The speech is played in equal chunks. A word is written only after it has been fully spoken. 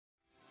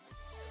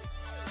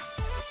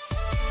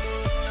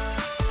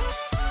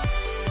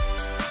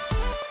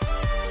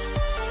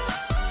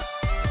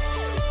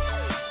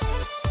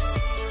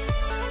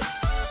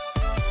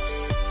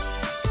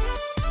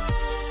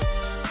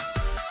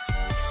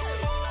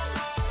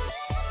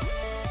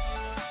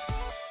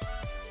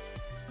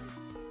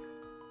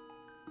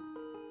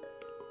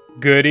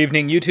Good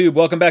evening, YouTube.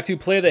 Welcome back to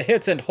Play the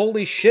Hits, and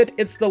holy shit,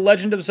 it's The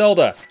Legend of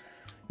Zelda.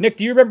 Nick,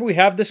 do you remember we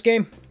have this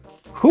game?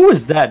 Who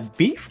is that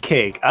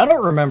beefcake? I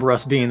don't remember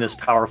us being this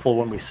powerful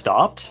when we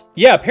stopped.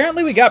 Yeah,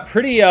 apparently we got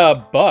pretty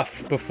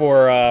buff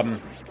before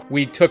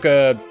we took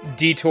a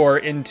detour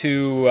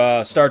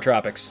into Star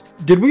Tropics.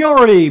 Did we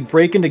already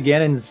break into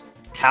Ganon's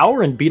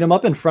tower and beat him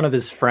up in front of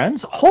his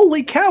friends?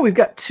 Holy cow, we've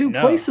got two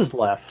places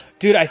left.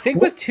 Dude, I think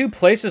with 2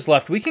 places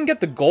left, we can get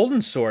the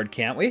golden sword,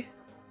 can't we?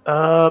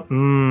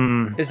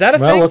 Is that a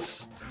thing? Well,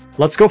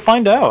 let's go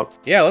find out.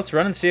 Yeah, let's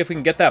run and see if we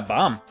can get that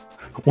bomb.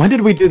 When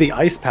did we do the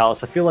Ice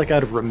Palace? I feel like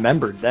I'd have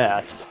remembered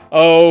that.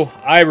 Oh,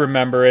 I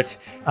remember it.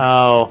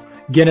 Oh,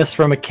 Guinness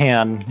from a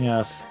can,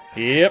 yes.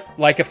 Yep,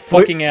 like a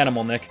fucking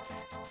animal, Nick.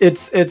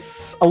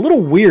 It's a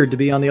little weird to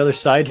be on the other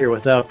side here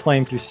without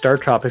playing through Star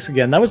Tropics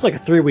again. That was like a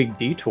 3-week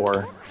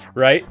detour.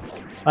 Right?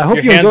 I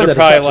hope you enjoyed that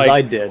as much as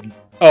I did.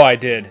 Oh, I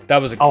did.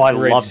 That was a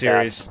great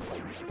series.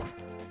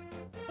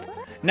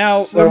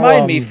 Now,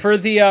 remind me, for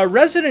the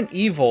Resident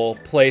Evil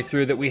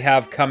playthrough that we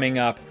have coming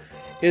up,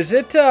 is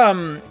it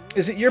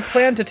your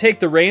plan to take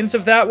the reins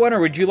of that one,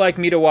 or would you like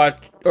me to watch,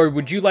 or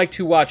would you like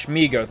to watch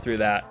me go through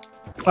that?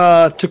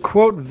 To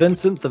quote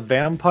Vincent the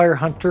Vampire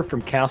Hunter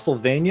from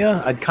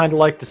Castlevania, I'd kind of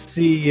like to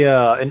see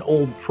an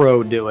old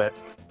pro do it.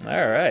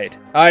 All right.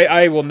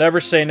 I will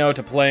never say no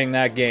to playing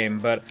that game,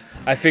 but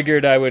I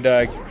figured I would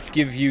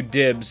give you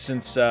dibs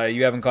since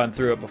you haven't gone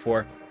through it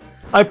before.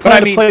 I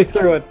plan to play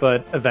through it,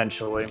 but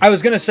eventually. I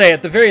was going to say,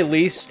 at the very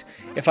least,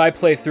 if I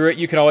play through it,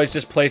 you can always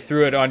just play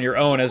through it on your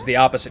own as the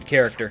opposite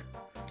character.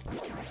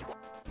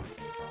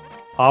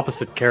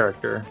 Opposite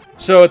character?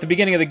 So at the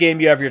beginning of the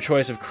game, you have your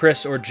choice of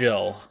Chris or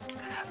Jill.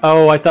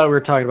 Oh, I thought we were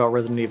talking about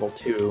Resident Evil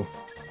 2.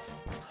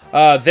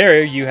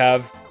 There you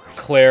have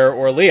Claire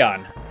or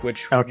Leon,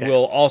 which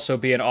will also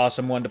be an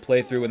awesome one to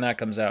play through when that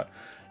comes out.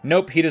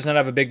 Nope, he does not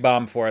have a big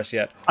bomb for us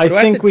yet. I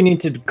think we need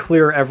to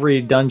clear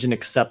every dungeon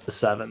except the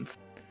 7th.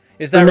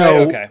 Is that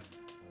right? Okay.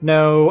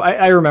 No,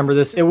 I remember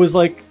this. It was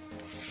like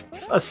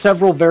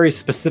several very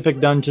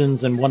specific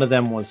dungeons, and one of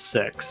them was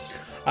 6.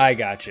 I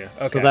gotcha.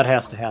 Okay. So that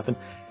has to happen.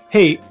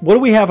 Hey, what do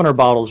we have in our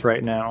bottles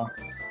right now?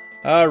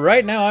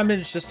 Right now, I'm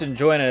just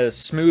enjoying a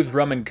smooth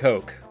rum and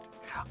coke.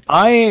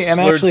 I am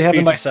actually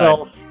having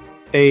myself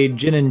a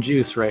gin and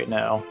juice right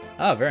now.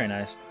 Oh, very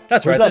nice.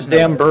 That's right. Where's that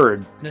damn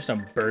bird? There's no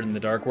bird in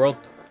the Dark World.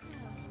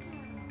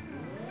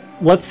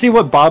 Let's see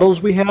what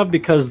bottles we have,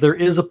 because there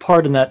is a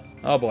part in that...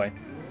 Oh, boy.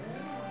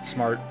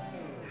 Smart.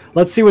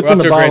 Let's see what's in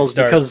the bottles,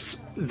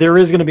 because there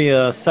is going to be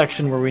a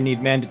section where we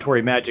need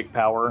mandatory magic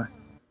power.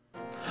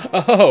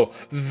 Oh,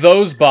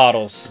 those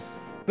bottles.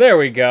 There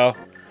we go.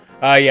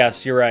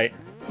 Yes, you're right.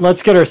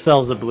 Let's get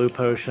ourselves a blue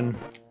potion.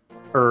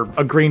 Or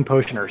a green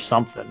potion or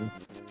something.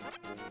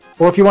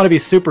 Or if you want to be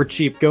super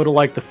cheap, go to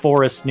like the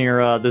forest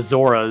near the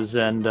Zoras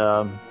and,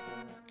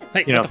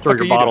 you know, throw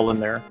your bottle in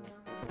there.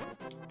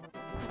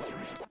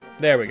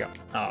 There we go.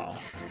 Oh.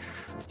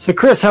 So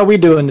Chris, how we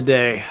doing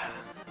today?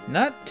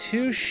 Not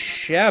too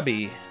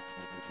shabby.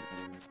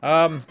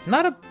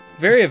 Not a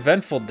very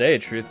eventful day,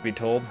 truth be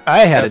told.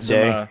 I had a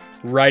day.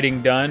 Some,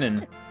 writing done,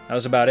 and that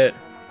was about it.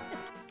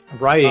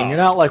 Writing? You're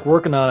not like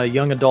working on a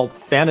young adult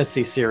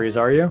fantasy series,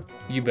 are you?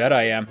 You bet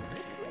I am.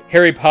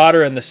 Harry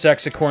Potter and the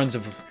Sexicorns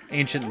of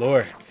Ancient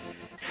Lore.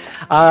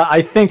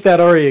 I think that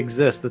already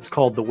exists. That's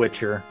called The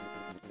Witcher.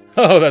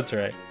 Oh, that's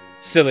right.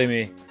 Silly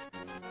me.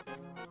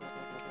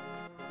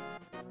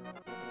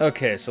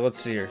 Okay, so let's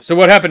see here. So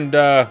what happened,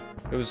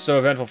 it was so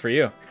eventful for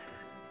you?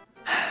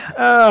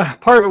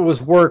 Part of it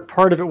was work,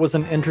 part of it was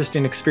an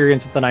interesting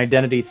experience with an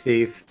identity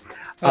thief.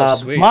 Oh,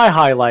 sweet. My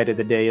highlight of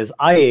the day is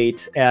I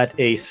ate at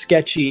a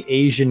sketchy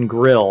Asian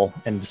grill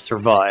and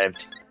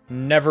survived.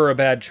 Never a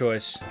bad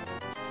choice.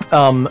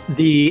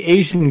 The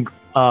Asian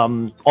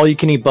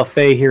all-you-can-eat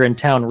buffet here in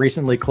town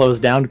recently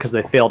closed down because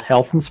they failed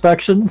health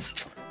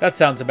inspections. That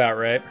sounds about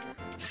right.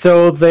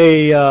 So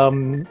they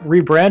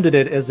rebranded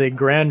it as a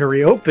grand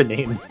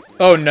reopening.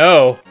 Oh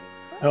no!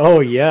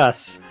 Oh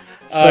yes.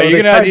 So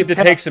you're gonna need to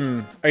take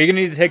some. Are you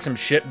gonna need to take some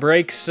shit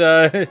breaks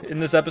in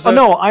this episode? Oh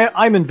no,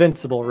 I'm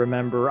invincible.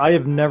 Remember, I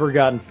have never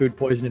gotten food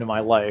poisoning in my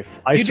life.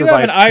 You do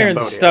have an iron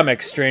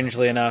stomach,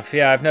 strangely enough.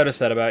 Yeah, I've noticed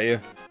that about you.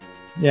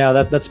 Yeah,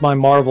 that's my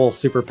Marvel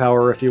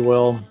superpower, if you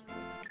will.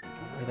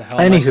 Where the hell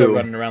am I still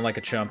running around like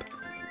a chump?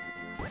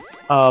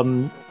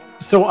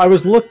 So I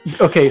was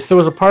Okay, so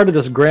as a part of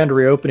this grand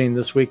reopening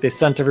this week, they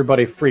sent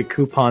everybody free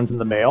coupons in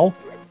the mail.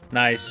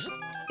 Nice.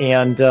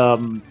 And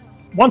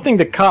one thing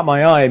that caught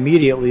my eye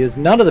immediately is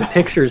none of the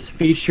pictures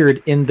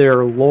featured in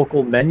their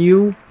local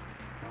menu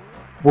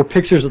were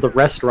pictures of the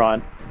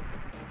restaurant.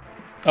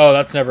 Oh,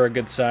 that's never a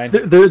good sign.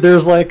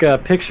 There's like a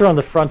picture on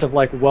the front of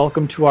like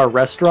 "Welcome to our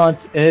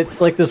restaurant," and it's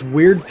like this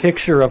weird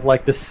picture of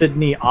like the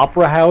Sydney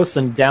Opera House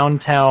and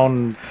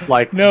downtown,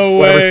 like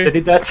whatever city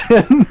that's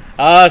in.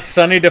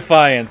 Sunny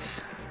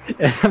Defiance.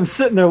 And I'm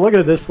sitting there looking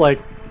at this like,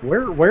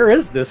 where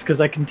is this?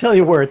 Because I can tell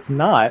you where it's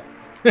not.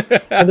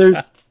 And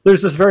there's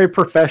this very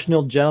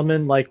professional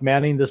gentleman like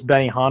manning this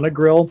Benihana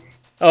grill.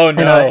 Oh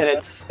no! And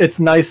it's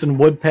nice and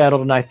wood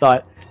paneled, and I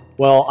thought,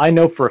 Well, I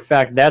know for a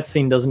fact that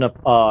scene doesn't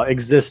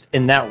exist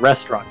in that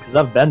restaurant because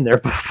I've been there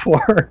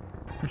before.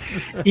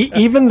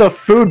 Even the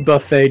food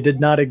buffet did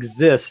not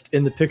exist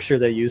in the picture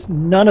they used.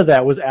 None of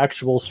that was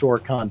actual store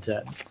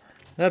content.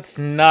 That's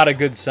not a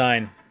good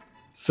sign.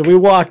 So we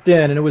walked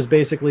in, and it was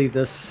basically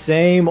the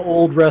same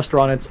old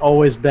restaurant it's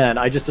always been.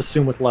 I just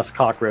assume with less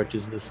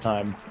cockroaches this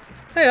time.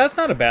 Hey, that's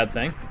not a bad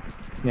thing.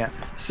 Yeah.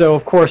 So,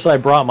 of course, I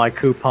brought my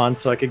coupon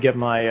so I could get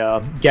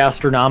my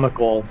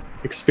gastronomical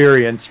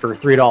experience for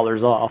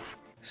 $3 off.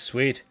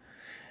 Sweet.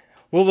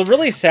 Well, the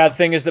really sad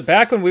thing is that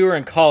back when we were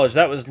in college,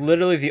 that was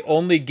literally the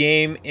only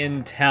game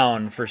in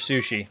town for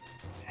sushi.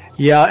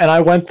 Yeah, and I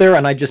went there,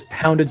 and I just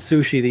pounded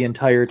sushi the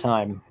entire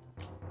time.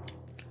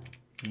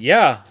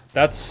 Yeah,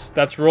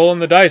 that's rolling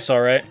the dice,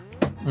 all right.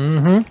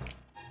 Mm-hmm.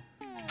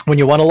 When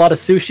you want a lot of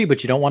sushi,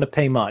 but you don't want to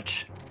pay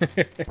much.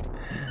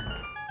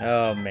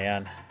 Oh,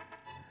 man.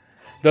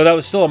 Though that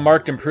was still a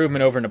marked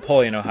improvement over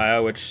Napoleon,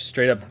 Ohio, which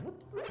straight up...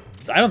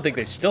 I don't think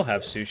they still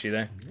have sushi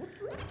there.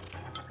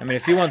 I mean,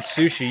 if you want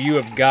sushi, you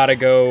have got to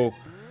go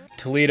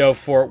Toledo,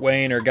 Fort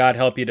Wayne, or God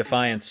help you,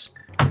 Defiance.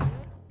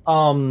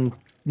 No,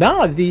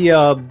 we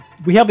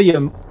have a...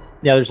 yeah,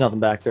 there's nothing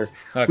back there.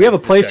 Okay, we have a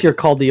place here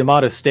called the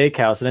Yamato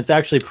Steakhouse, and it's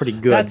actually pretty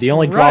good. That's the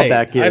only right.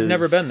 drawback is... I've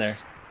never been there.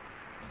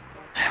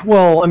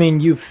 Well, I mean,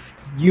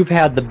 you've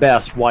had the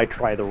best, why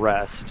try the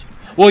rest?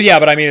 Well, yeah,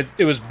 but I mean,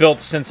 it was built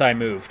since I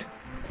moved.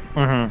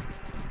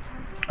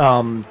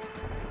 Mm-hmm.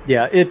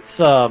 Yeah,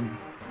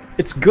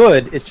 it's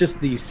good. It's just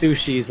the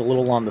sushi's a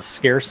little on the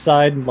scarce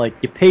side. Like,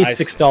 you pay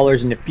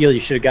 $6 and you feel you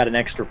should have got an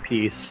extra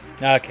piece.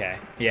 Okay,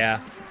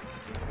 yeah.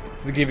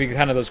 They give you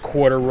kind of those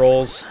quarter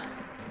rolls.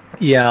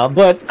 Yeah,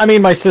 but, I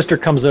mean, my sister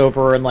comes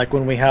over, and, like,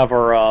 when we have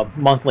our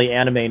monthly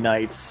anime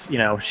nights, you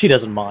know, she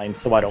doesn't mind,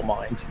 so I don't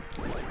mind.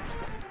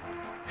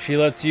 She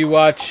lets you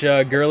watch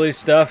girly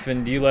stuff,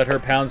 and you let her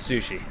pound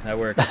sushi. That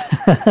works.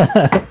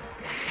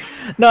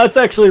 No, it's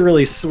actually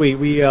really sweet.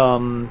 We,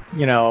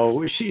 you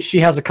know, she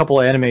has a couple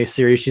of anime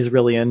series she's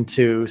really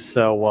into,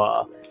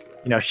 so,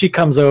 you know, she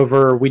comes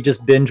over, we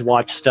just binge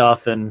watch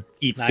stuff and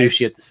eat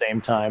sushi at the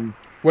same time.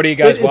 What are you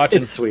guys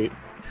watching? It's sweet.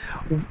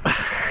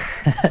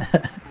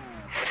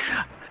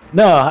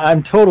 No,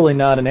 I'm totally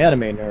not an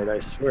anime nerd, I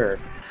swear.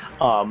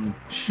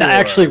 Sure.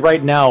 Actually,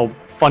 right now,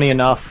 funny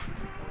enough,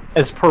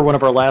 as per one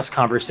of our last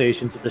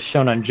conversations, it's a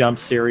Shonen Jump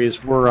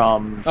series. We're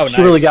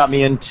she really got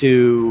me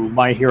into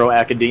My Hero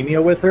Academia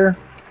with her.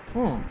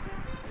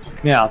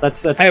 Yeah,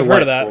 that's I have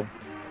heard of that.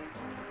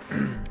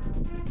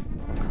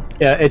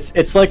 Yeah,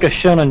 it's like a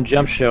Shonen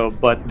Jump show,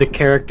 but the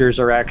characters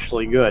are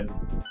actually good.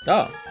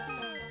 Oh.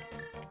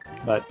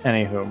 But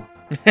anywho,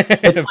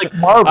 it's like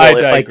Marvel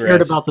if I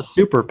cared about the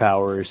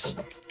superpowers.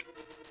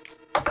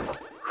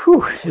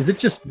 Whew, is it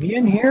just me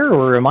in here,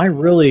 or am I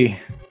really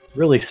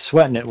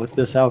sweating it with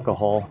this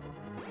alcohol?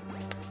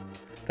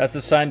 That's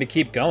a sign to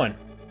keep going.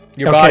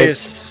 Your body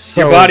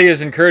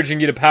is encouraging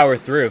you to power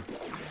through.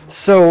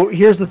 So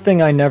here's the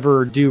thing I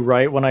never do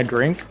right when I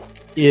drink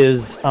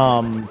is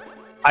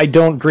I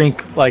don't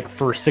drink like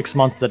for 6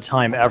 months at a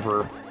time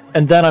ever.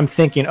 And then I'm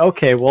thinking,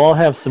 okay, well, I'll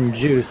have some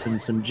juice and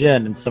some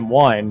gin and some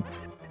wine,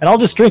 and I'll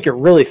just drink it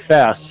really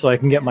fast so I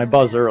can get my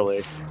buzz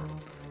early.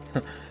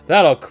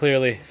 That'll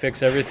clearly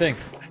fix everything.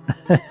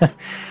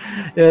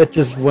 It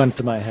just went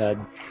to my head.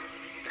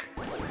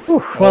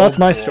 Whew, well, that's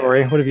my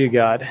story. What have you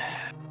got?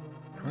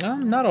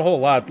 Not a whole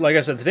lot. Like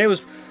I said, today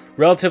was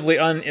relatively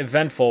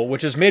uneventful,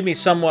 which has made me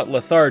somewhat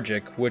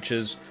lethargic, which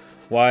is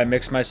why I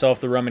mixed myself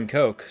the rum and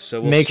coke.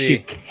 So we'll see. Makes you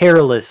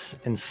careless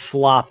and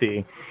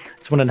sloppy.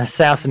 It's when an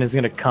assassin is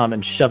going to come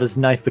and shove his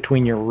knife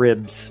between your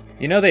ribs.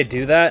 You know they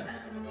do that?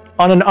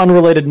 On an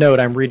unrelated note,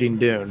 I'm reading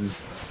Dune.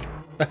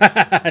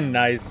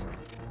 Nice.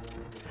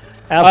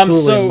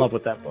 Absolutely in love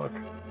with that book.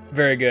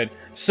 Very good.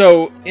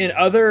 So, in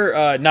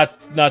other,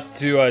 not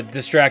to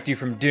distract you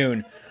from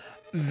Dune,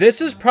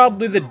 this is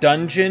probably the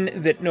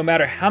dungeon that no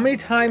matter how many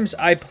times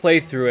I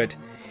play through it,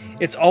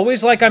 it's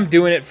always like I'm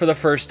doing it for the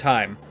first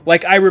time.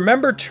 Like, I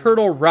remember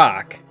Turtle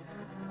Rock,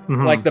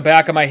 like the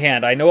back of my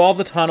hand. I know all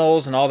the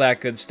tunnels and all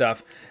that good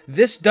stuff.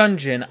 This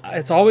dungeon,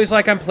 it's always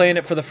like I'm playing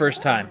it for the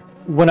first time.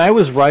 When I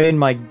was writing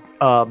my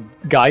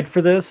guide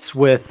for this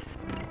with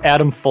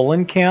Adam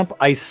Fullenkamp,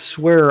 I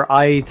swear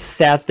I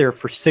sat there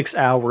for 6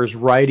 hours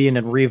writing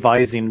and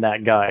revising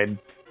that guide.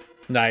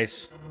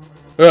 Nice.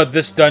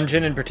 This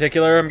dungeon in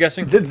particular, I'm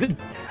guessing?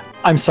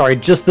 I'm sorry,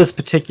 just this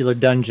particular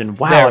dungeon.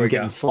 Wow, I'm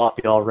getting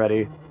sloppy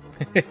already.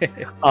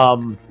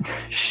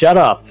 Shut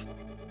up.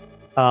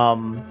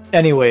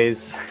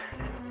 Anyways,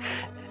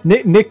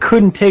 Nick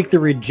couldn't take the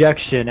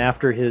rejection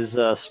after his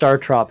Star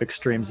Tropic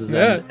streams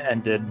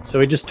ended, so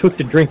he just took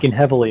to drinking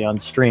heavily on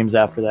streams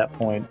after that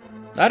point.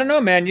 I don't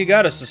know, man. You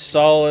got us a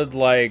solid,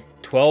 like,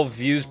 12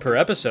 views per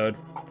episode.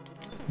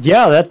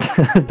 Yeah,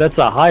 that's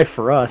a high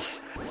for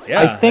us.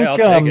 Yeah, I think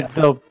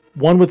the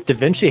one with Da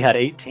Vinci had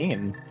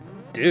 18.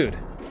 Dude.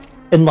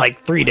 In,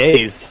 like, 3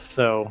 days,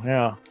 so,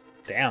 yeah.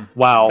 Damn.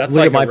 Wow, that's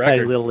look like at my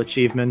petty little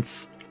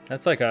achievements.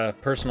 That's like a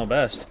personal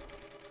best.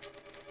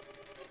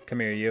 Come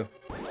here, you.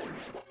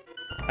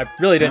 I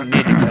really didn't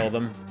need to kill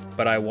them,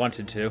 but I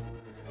wanted to.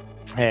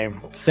 Hey,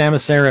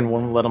 Samus Aran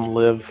wouldn't let him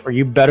live. Are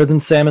you better than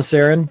Samus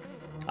Aran?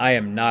 I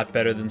am not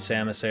better than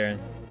Samus Aran.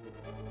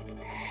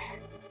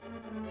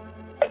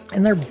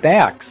 And they're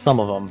back, some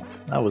of them.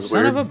 That was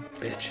weird. Son of a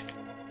bitch.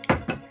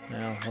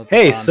 No,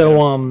 hey,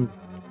 so,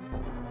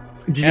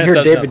 did you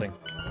hear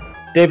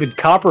David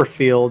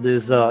Copperfield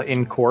is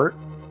in court?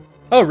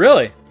 Oh,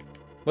 really?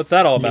 What's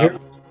that all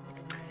about?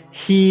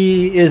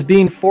 He is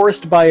being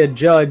forced by a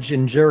judge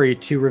and jury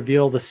to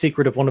reveal the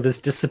secret of one of his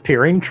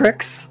disappearing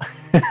tricks.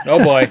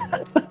 Oh boy.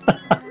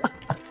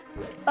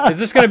 Is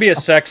this going to be a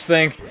sex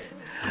thing?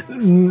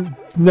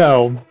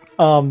 No.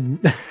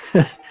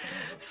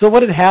 So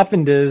what had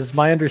happened is,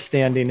 my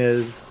understanding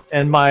is,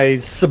 and my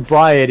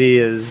sobriety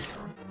is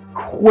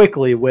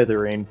quickly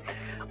withering,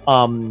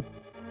 what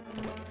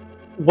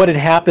had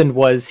happened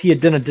was he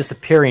had done a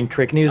disappearing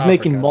trick, and he was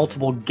making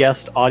multiple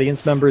guest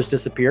audience members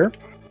disappear.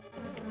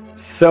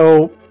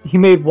 So he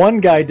made one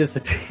guy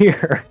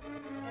disappear.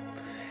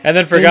 And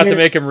then forgot to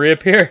make him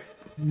reappear?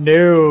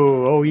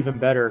 No. Oh, even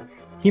better.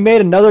 He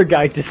made another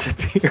guy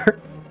disappear.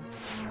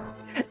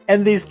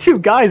 And these two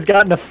guys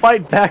got in a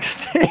fight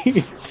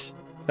backstage.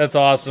 That's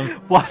awesome.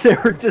 While they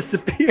were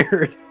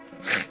disappeared.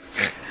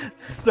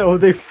 So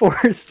they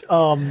forced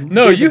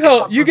No,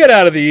 you get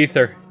out of the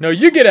ether. No,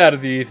 you get out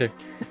of the ether.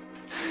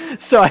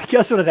 So I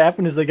guess what had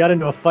happened is they got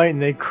into a fight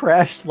and they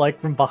crashed like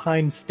from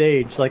behind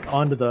stage, like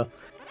onto the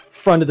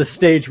front of the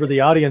stage where the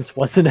audience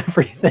was and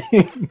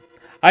everything.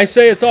 I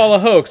say it's all a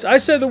hoax. I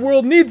say the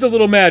world needs a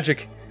little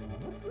magic.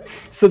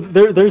 So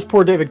there's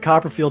poor David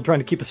Copperfield trying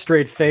to keep a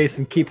straight face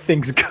and keep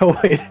things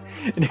going,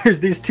 and here's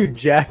these two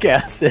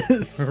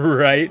jackasses.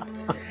 Right.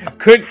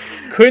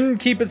 Couldn't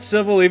keep it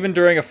civil even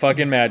during a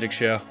fucking magic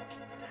show.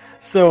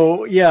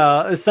 So,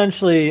 yeah,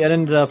 essentially it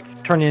ended up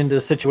turning into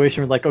a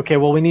situation where, like, okay,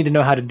 well, we need to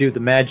know how to do the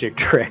magic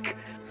trick.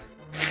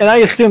 And I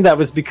assumed that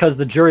was because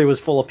the jury was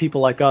full of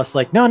people like us,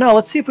 like, no,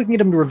 let's see if we can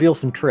get him to reveal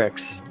some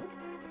tricks.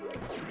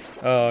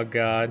 Oh,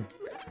 God.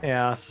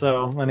 Yeah,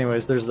 so,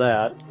 anyways, there's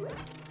that.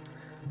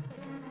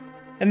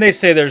 And they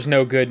say there's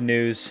no good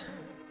news.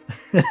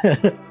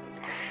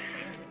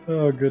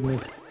 Oh,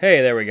 goodness.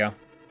 Hey, there we go.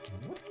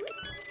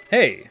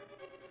 Hey.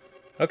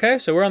 Okay,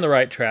 so we're on the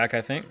right track,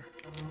 I think.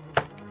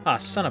 Ah,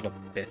 son of a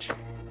bitch.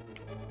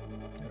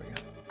 There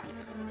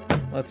we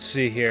go. Let's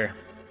see here.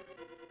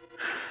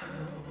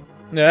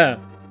 Yeah.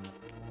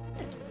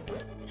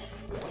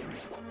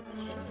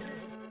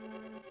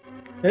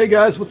 Hey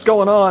guys, what's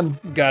going on?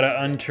 Gotta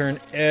unturn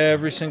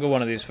every single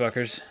one of these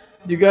fuckers.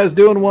 You guys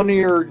doing one of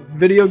your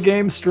video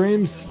game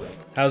streams?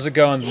 How's it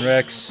going,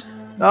 Rex?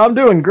 I'm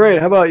doing great.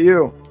 How about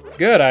you?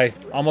 Good. I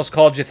almost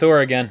called you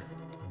Thor again.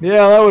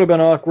 Yeah, that would have been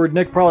awkward.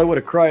 Nick probably would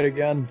have cried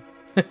again.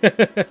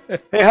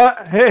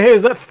 Hey,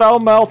 is that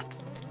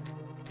foul-mouthed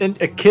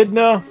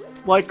echidna,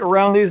 like,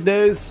 around these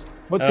days?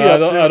 What's he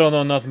up to? I don't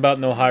know nothing about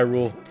no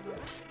Hyrule.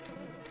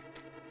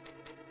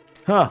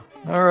 Huh.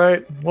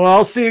 Alright. Well,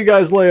 I'll see you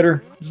guys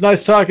later. It's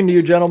nice talking to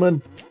you,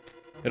 gentlemen.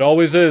 It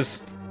always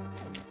is.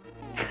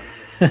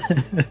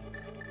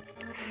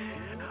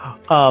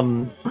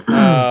 I'm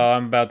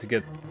about to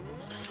get...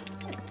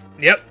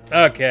 Yep.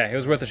 Okay. It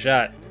was worth a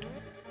shot.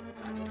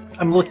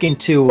 I'm looking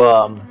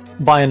to,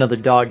 buy another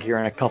dog here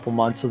in a couple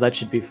months, so that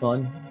should be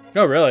fun.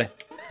 Oh, really?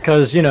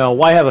 Because, you know,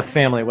 why have a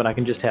family when I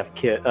can just have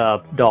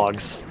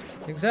dogs?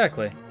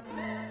 Exactly.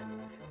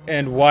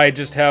 And why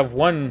just have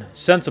one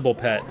sensible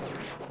pet?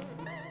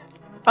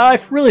 I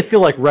really feel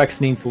like Rex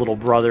needs a little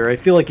brother. I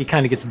feel like he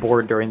kind of gets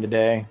bored during the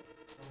day.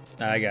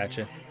 I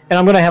gotcha. And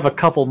I'm going to have a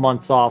couple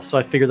months off, so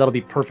I figure that'll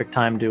be perfect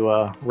time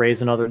to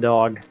raise another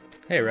dog.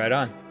 Hey, right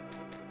on.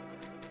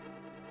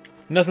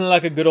 Nothing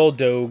like a good old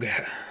dog.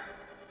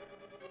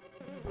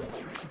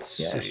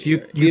 Yes, you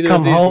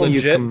come home,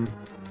 legit? You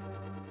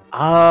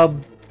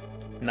come...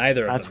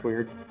 Neither of them. That's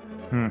weird.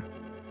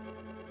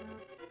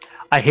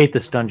 I hate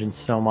this dungeon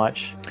so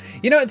much.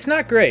 You know, it's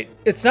not great.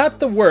 It's not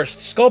the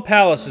worst. Skull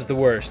Palace is the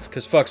worst,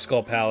 because fuck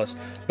Skull Palace.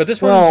 But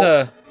this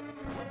one's,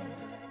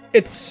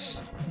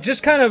 it's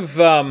just kind of,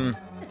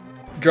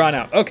 drawn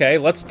out. Okay,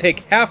 let's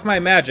take half my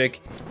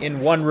magic in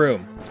one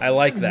room. I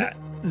like that.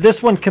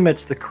 This one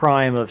commits the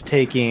crime of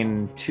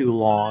taking too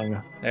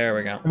long. There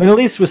we go. I mean, at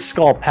least with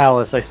Skull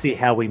Palace, I see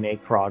how we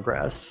make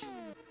progress.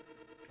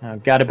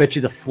 Gotta bet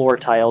you the floor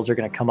tiles are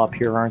gonna come up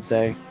here, aren't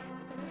they?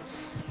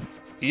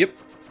 Yep.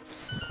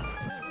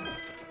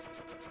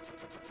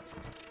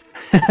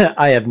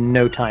 I have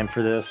no time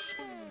for this.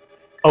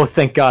 Oh,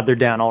 thank God they're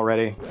down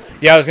already.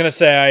 Yeah, I was gonna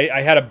say,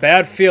 I had a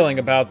bad feeling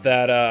about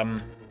that,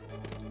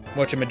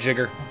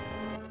 whatchamajigger.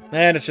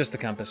 And it's just the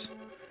compass.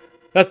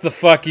 That's the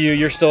fuck you.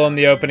 You're still in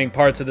the opening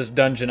parts of this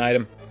dungeon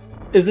item.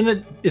 Is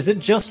it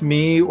just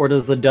me, or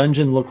does the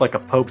dungeon look like a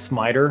Pope's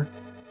mitre?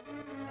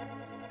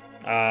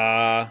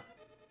 Yeah,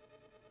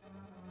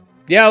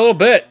 a little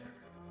bit.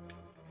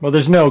 Well,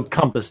 there's no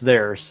compass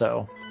there,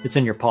 so it's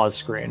in your pause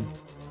screen.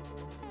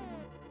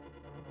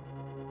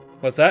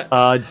 What's that?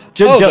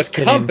 Just the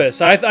kidding. Compass.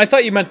 I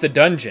thought you meant the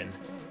dungeon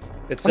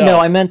itself. No,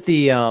 I meant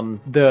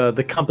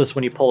the compass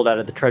when you pull it out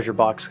of the treasure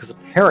box, because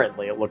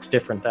apparently it looks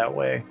different that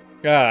way.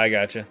 Ah, I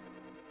gotcha.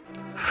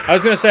 I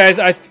was gonna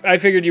say I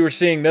figured you were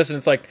seeing this, and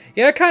it's like,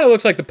 yeah, it kind of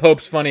looks like the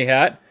Pope's funny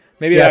hat.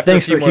 Maybe after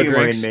a few more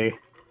drinks. Me.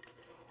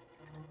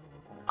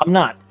 I'm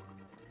not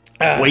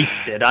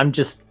wasted. I'm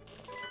just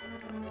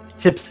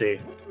tipsy.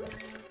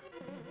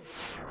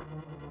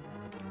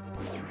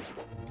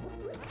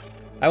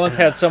 I once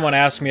had someone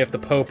ask me if the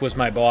Pope was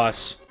my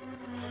boss.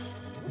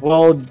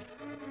 Well,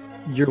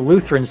 you're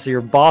Lutheran, so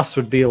your boss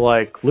would be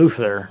like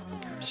Luther.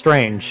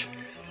 Strange.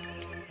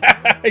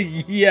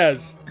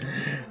 Yes.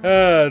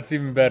 It's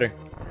even better.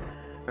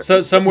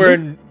 So somewhere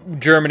in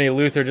Germany,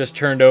 Luther just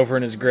turned over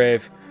in his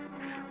grave.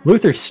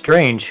 Luther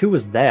Strange? Who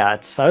was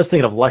that? I was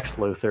thinking of Lex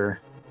Luthor.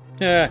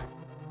 Yeah.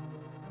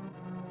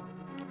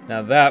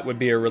 Now that would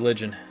be a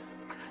religion.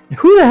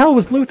 Who the hell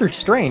was Luther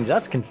Strange?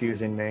 That's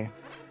confusing me.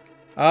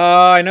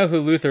 I know who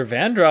Luther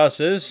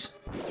Vandross is.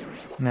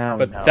 No,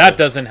 but that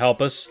doesn't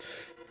help us.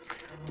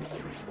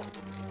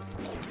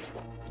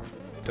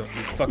 Don't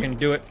you fucking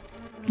do it.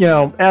 You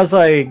know, as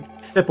I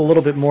sip a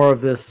little bit more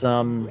of this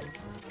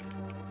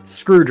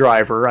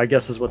screwdriver, I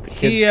guess is what the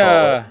kids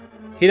call it.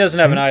 He doesn't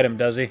have an item,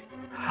 does he?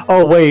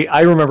 Oh, wait,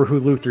 I remember who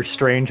Luther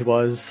Strange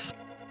was.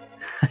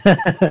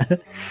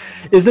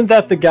 Isn't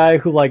that the guy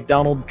who, like,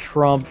 Donald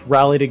Trump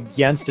rallied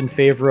against in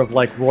favor of,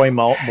 like, Roy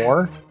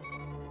Moore?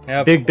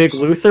 Yeah, Big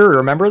Luther,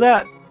 remember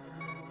that?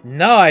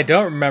 No, I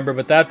don't remember,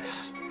 but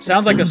that's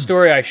sounds like a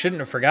story I shouldn't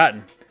have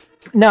forgotten.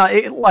 No,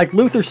 like,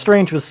 Luther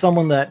Strange was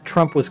someone that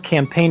Trump was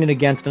campaigning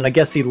against, and I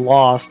guess he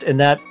lost, and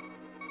that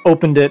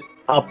opened it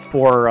up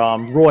for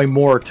Roy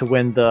Moore to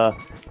win the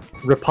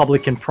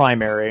Republican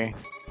primary,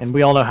 and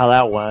we all know how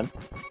that went.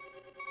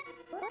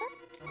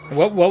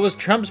 What was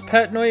Trump's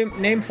pet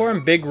name for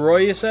him? Big Roy,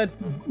 you said?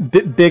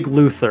 Big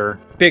Luther.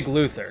 Big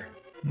Luther.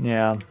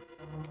 Yeah.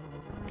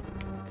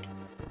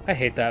 I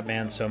hate that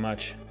man so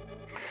much.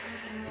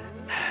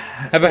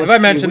 Have I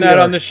mentioned that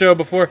on the show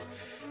before?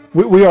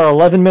 We are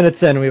 11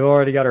 minutes in, and we've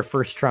already got our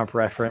first Trump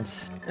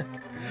reference.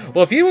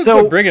 Well, if you would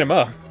quit bringing him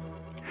up.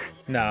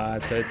 No,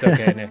 it's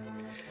okay, Nick.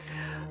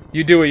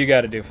 You do what you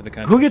got to do for the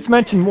country. Who gets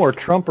mentioned more,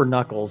 Trump or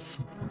Knuckles?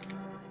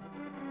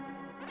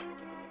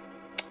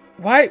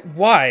 Why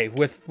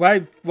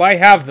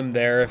have them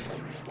there if...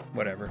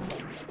 Whatever.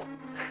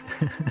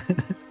 Well,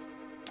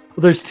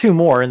 there's two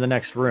more in the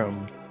next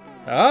room.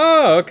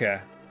 Oh,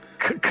 okay.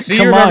 So you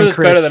Come remember on, this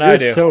Chris, better than I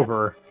do. You're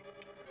sober.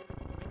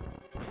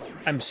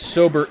 I'm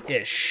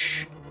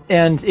sober-ish.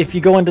 And if you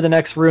go into the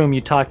next room,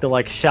 you talk to,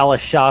 like,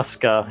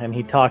 Shalashaska, and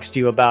he talks to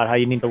you about how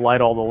you need to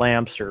light all the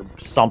lamps or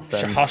something.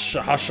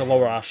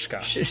 Shahashalorashka.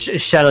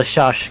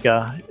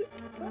 Shalashaska.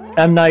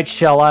 M. Night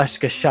Shyamalan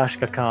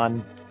Shashka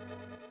Khan.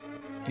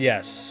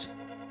 Yes.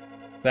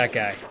 That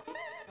guy.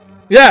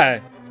 Yeah!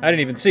 I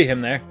didn't even see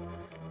him there.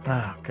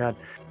 Oh, God.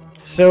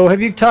 So,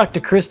 have you talked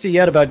to Christy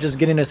yet about just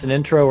getting us an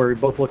intro where we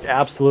both looked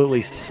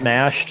absolutely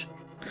smashed?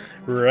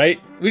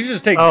 Right? We should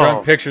just take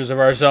drunk pictures of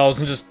ourselves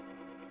and just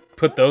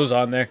put those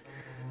on there.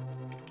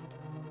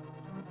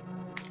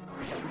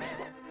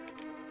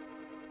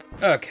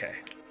 Okay.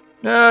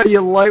 Ah,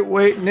 you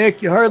lightweight,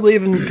 Nick. You hardly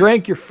even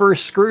drank your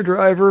first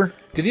screwdriver.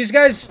 Do these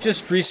guys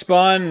just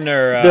respawn,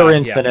 or... They're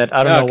infinite. Yeah.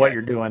 I don't know what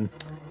you're doing.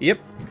 Yep.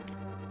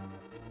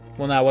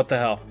 Well, now, what the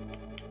hell?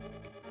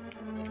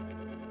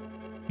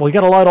 Well, you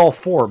gotta light all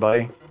four,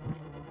 buddy.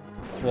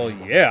 Well,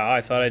 yeah,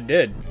 I thought I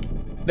did.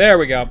 There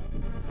we go.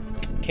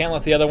 Can't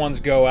let the other ones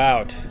go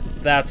out.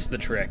 That's the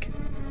trick.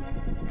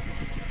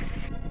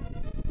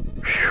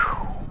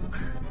 Whew.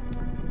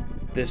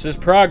 This is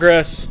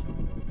progress.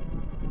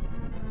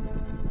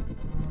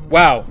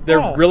 Wow,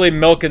 they're really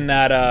milking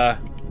that,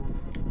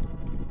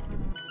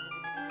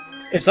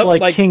 It's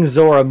like King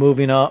Zora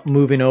moving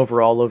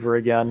over all over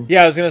again.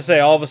 Yeah, I was gonna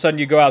say, all of a sudden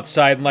you go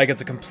outside and, like,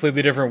 it's a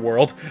completely different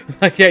world.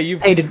 Like, yeah,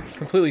 you've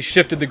completely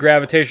shifted the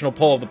gravitational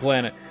pull of the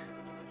planet.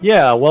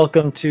 Yeah,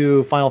 welcome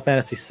to Final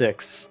Fantasy VI.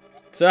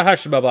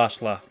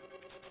 Sahashababashla.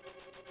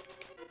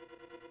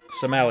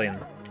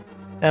 Somalian.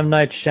 M.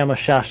 Night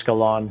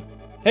Shyamalan.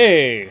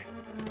 Hey!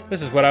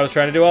 This is what I was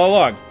trying to do all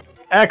along.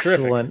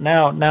 Excellent.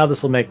 Terrific. Now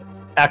this will make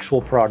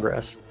actual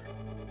progress.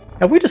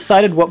 Have we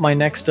decided what my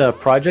next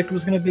project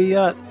was going to be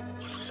yet?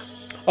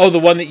 Oh, the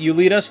one that you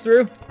lead us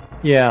through?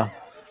 Yeah.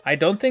 I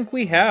don't think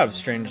we have,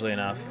 strangely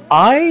enough.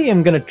 I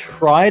am going to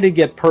try to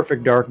get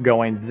Perfect Dark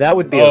going. That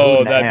would be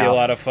that'd be a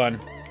lot of fun.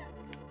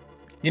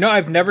 You know,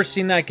 I've never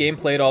seen that game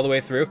played all the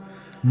way through.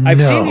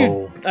 I've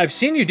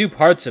seen you do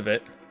parts of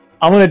it.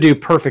 I'm going to do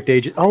Perfect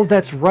Agent. Oh,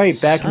 that's right.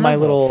 Back in my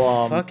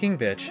little fucking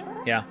bitch.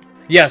 Yeah.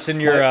 Yes, in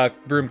your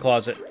broom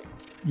closet.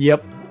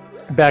 Yep.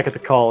 Back at the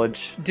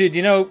college. Dude,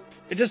 you know,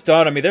 it just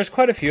dawned on me. There's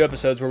quite a few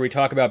episodes where we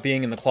talk about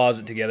being in the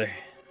closet together.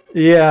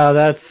 Yeah,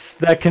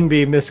 that can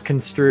be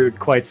misconstrued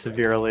quite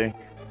severely.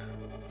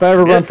 If I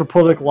ever run for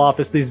political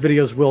office, these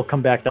videos will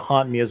come back to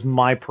haunt me as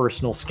my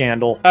personal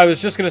scandal. I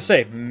was just going to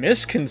say,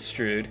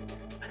 misconstrued?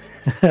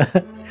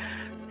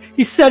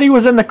 He said he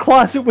was in the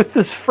closet with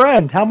his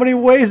friend. How many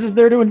ways is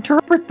there to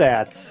interpret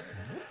that?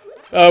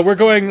 We're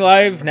going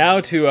live now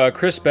to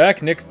Chris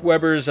Beck, Nick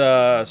Weber's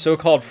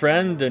so-called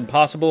friend and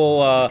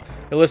possible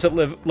illicit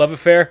love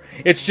affair.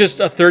 It's just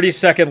a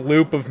 30-second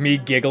loop of me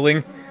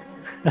giggling.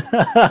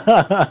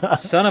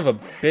 Son of a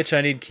bitch,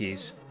 I need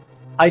keys.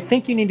 I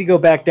think you need to go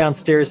back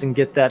downstairs and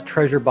get that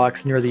treasure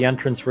box near the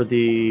entrance where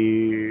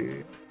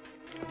the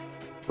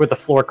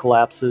floor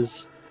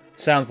collapses.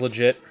 Sounds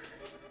legit.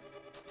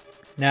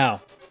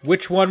 Now,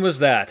 which one was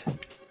that?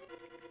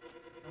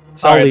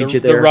 Sorry, I'll lead you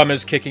there. The rum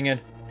is kicking in.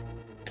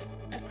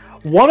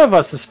 One of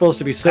us is supposed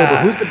to be sober.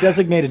 Who's the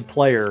designated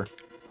player?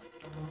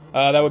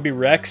 That would be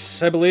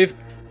Rex, I believe.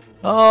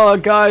 Oh,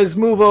 guys,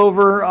 move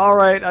over. All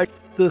right,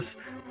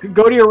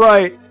 go to your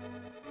right.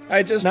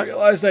 I just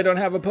realized I don't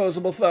have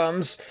opposable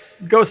thumbs.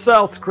 Go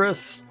south,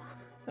 Chris.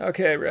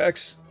 Okay,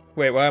 Rex.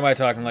 Wait, why am I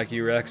talking like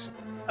you, Rex?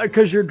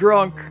 Because you're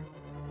drunk.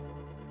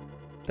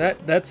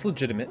 That's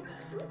legitimate.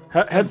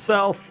 Head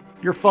south.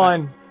 You're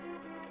fine.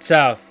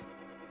 South.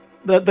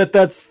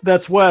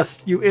 That's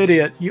west. You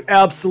idiot. You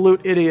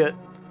absolute idiot.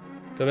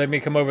 Don't make me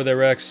come over there,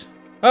 Rex.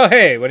 Oh,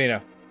 hey, what do you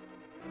know?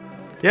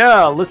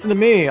 Yeah, listen to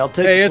me. I'll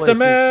take you Hey, it's a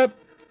map.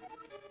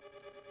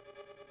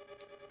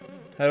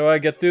 How do I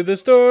get through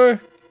this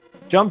door?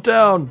 Jump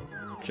down.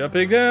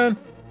 Jumping down.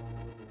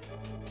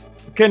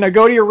 Okay, now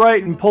go to your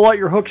right and pull out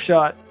your hook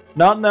shot.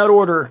 Not in that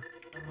order.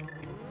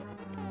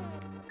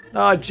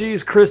 Ah,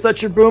 geez, Chris,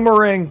 that's your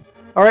boomerang.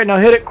 All right, now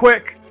hit it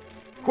quick.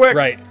 Quick.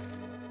 Right.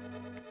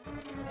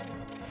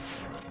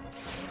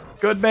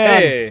 Good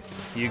man. Hey,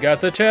 you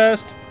got the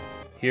chest.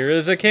 Here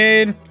is a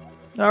cane.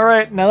 All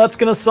right, now that's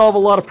going to solve a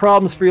lot of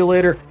problems for you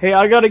later. Hey,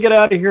 I got to get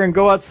out of here and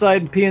go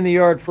outside and pee in the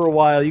yard for a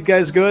while. You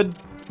guys good?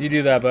 You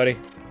do that, buddy.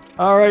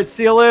 All right,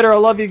 see you later. I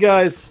love you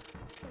guys.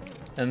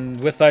 And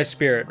with thy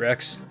spirit,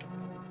 Rex.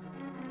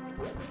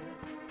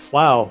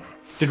 Wow.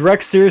 Did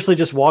Rex seriously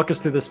just walk us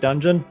through this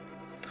dungeon?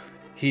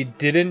 He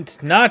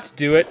didn't not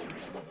do it.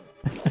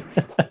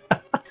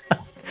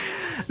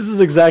 This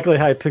is exactly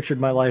how I pictured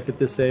my life at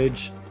this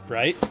age.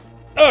 Right?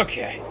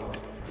 Okay.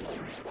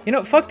 You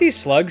know, fuck these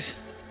slugs.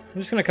 I'm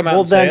just gonna come out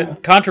and say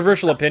it.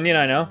 Controversial opinion,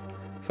 I know.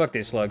 Fuck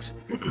these slugs.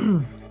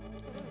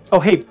 Oh,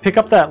 hey, pick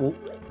up that...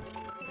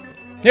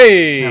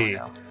 Hey!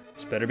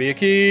 This better be a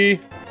key.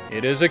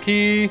 It is a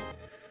key.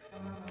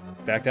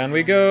 Back down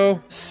we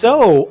go.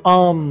 So,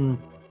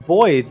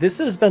 boy, this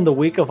has been the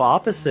week of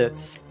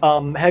opposites.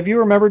 Have you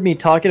remembered me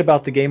talking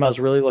about the game I was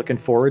really looking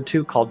forward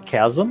to called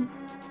Chasm?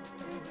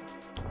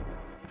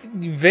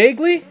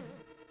 Vaguely?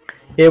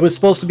 It was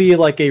supposed to be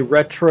like a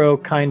retro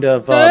kind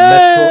of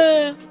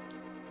Metro...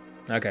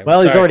 Okay.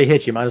 Well, he's already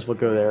hit you. Might as well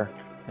go there.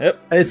 Yep.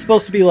 It's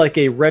supposed to be like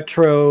a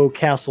retro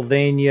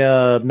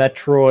Castlevania,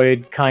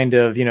 Metroid kind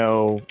of, you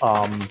know,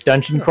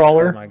 dungeon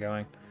crawler. Where am I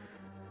going?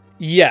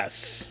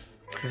 Yes.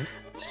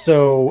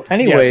 So,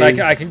 anyways...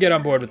 Yes, I can get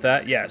on board with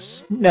that,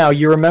 yes. Now,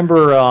 you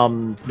remember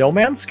No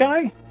Man's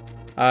Sky?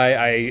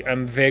 I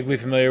am vaguely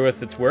familiar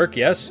with its work,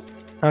 yes.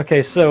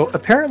 Okay, so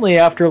apparently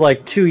after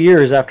like 2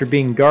 years after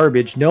being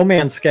garbage, No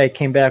Man's Sky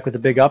came back with a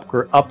big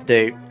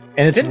update,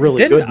 and it's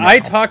really good now. I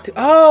talked to...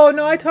 Oh,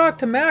 no, I talked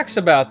to Max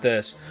about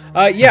this.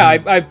 Yeah,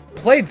 I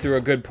played through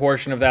a good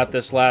portion of that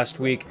this last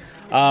week.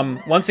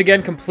 Once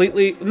again,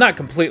 completely... Not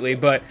completely,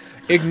 but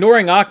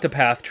ignoring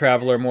Octopath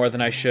Traveler more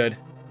than I should.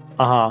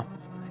 Uh-huh.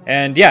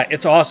 And yeah,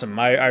 it's awesome.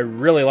 I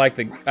really like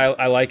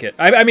I like it.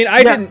 I mean,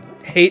 I didn't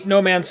hate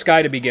No Man's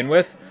Sky to begin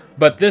with,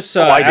 but this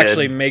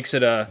actually makes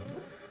it a...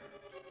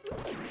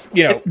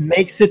 You know, it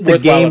makes it the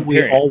game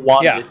we all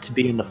wanted it to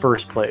be in the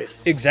first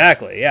place.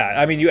 Exactly, yeah.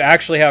 I mean, you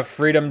actually have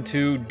freedom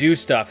to do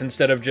stuff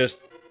instead of just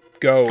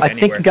go anywhere. I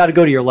think you got to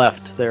go to your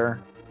left there.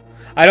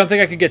 I don't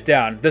think I could get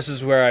down. This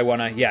is where I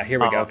want to... Yeah,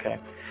 here we go. Okay.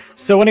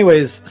 So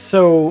anyways,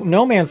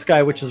 No Man's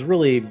Sky, which is a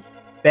really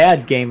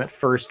bad game at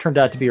first, turned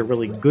out to be a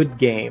really good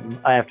game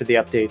after the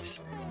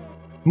updates.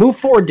 Move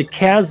forward to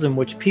Chasm,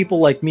 which people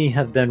like me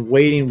have been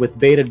waiting with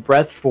bated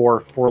breath for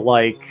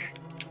like...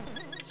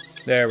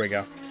 There we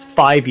go.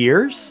 5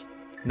 years.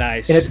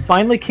 Nice. And it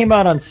finally came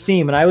out on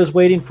Steam, and I was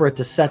waiting for it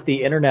to set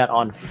the internet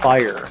on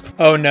fire.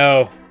 Oh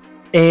no.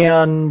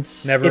 And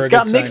it's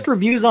got mixed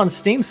reviews on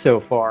Steam so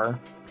far.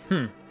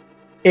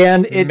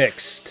 And it's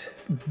mixed.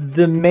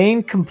 The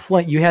main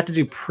complaint, you have to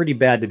do pretty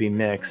bad to be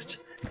mixed.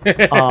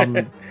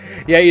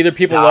 Yeah, either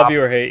people love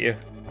you or hate you.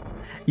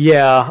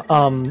 Yeah.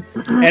 And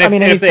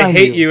if they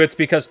hate you, it's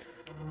because...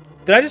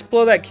 Did I just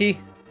blow that key?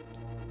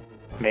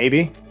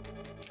 Maybe.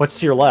 What's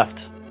to your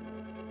left?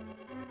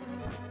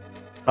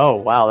 Oh,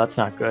 wow, that's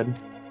not good.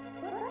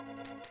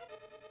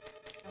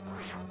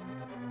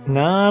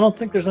 No, I don't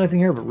think there's anything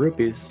here but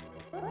rupees.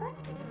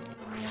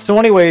 So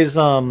anyways,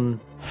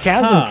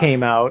 Chasm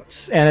came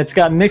out, and it's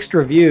got mixed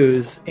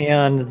reviews,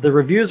 and the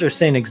reviews are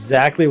saying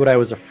exactly what I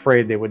was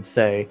afraid they would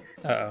say.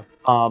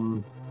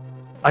 Uh-oh.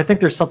 I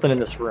think there's something in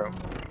this room.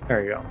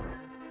 There you go.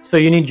 So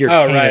you need your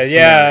cane. Oh, right,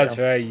 yeah, that's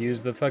right.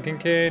 Use the fucking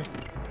cane.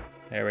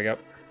 There we go.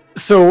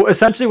 So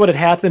essentially what had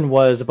happened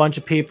was a bunch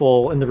of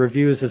people in the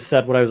reviews have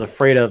said what I was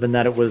afraid of, and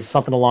that it was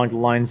something along the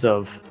lines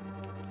of,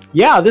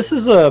 yeah, this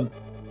is a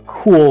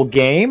cool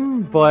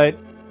game, but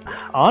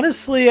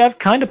honestly, I've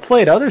kind of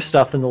played other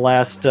stuff in the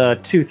last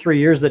 2-3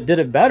 years that did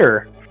it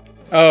better.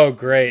 Oh,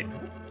 great.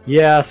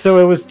 Yeah, so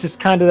it was just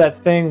kind of that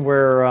thing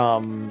where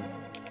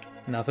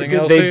nothing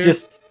else here?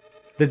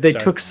 That they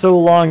took so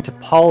long to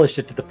polish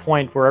it to the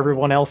point where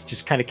everyone else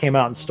just kind of came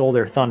out and stole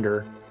their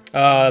thunder.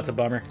 Oh, that's a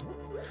bummer.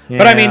 Yeah.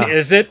 But I mean,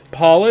 is it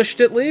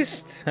polished at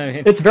least? I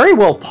mean, it's very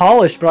well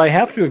polished, but I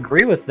have to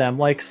agree with them.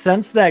 Like,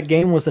 since that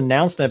game was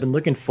announced, I've been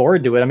looking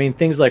forward to it. I mean,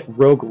 things like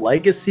Rogue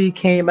Legacy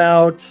came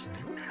out.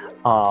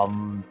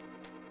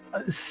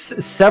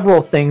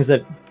 Several things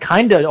that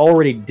kind of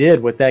already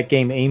did what that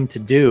game aimed to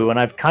do, and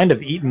I've kind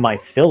of eaten my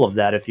fill of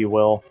that, if you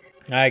will.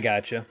 I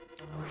gotcha.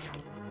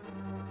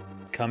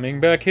 Coming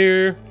back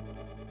here.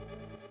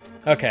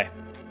 Okay.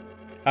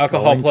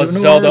 Alcohol plus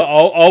Zelda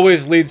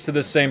always leads to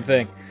the same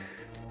thing.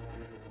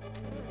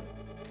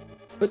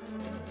 What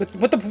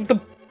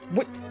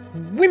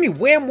Wimmy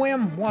wham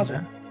wham wazzle.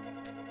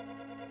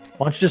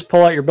 Why don't you just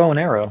pull out your bow and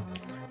arrow?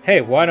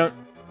 Hey, why don't...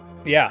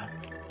 Yeah.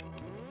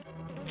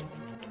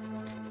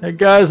 Hey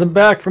guys, I'm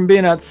back from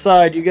being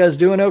outside. You guys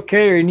doing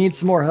okay, or you need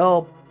some more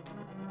help?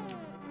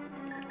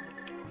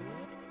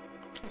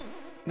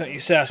 Don't you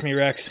sass me,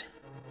 Rex.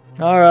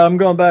 Alright, I'm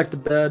going back to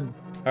bed.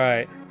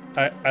 Alright.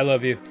 I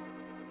love you.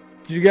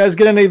 Did you guys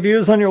get any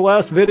views on your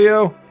last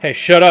video? Hey,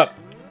 shut up.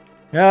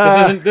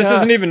 This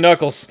isn't even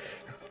Knuckles.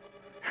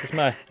 It's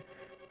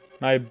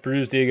my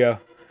bruised ego.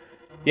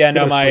 Yeah,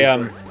 no,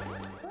 my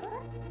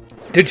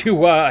Did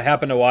you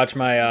happen to watch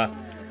my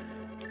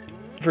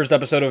first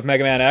episode of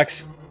Mega Man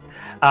X?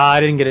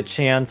 I didn't get a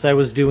chance. I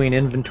was doing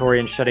inventory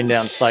and shutting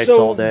down sites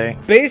all day.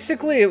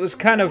 Basically, it was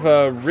kind of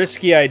a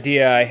risky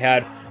idea I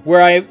had,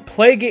 where I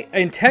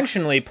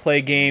intentionally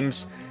play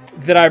games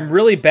that I'm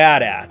really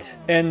bad at,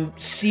 and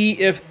see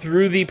if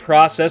through the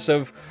process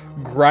of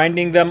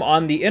grinding them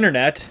on the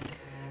internet,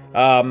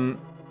 I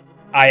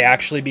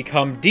actually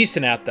become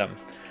decent at them.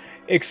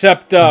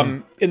 Except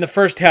in the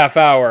first half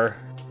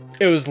hour,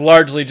 it was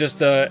largely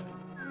just a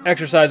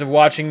exercise of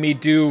watching me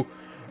do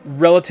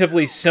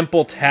relatively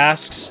simple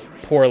tasks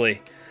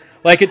poorly.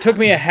 Like, it took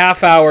me a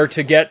half hour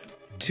to get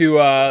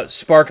to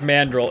Spark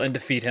Mandrill and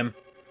defeat him.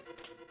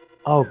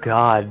 Oh,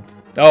 God.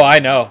 Oh, I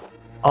know.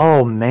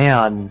 Oh,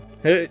 man.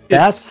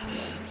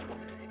 It's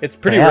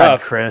pretty bad,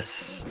 rough,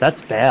 Chris.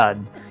 That's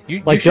bad.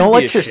 You don't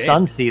let your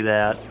son see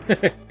that.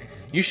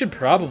 You should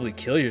probably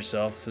kill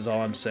yourself, is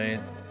all I'm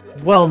saying.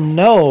 Well,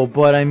 no,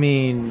 but I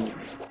mean...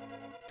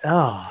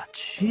 Oh,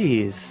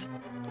 jeez.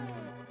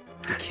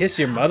 You kiss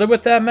your mother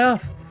with that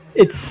mouth?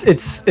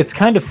 It's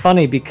kind of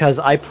funny because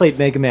I played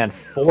Mega Man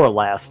 4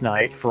 last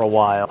night for a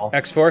while.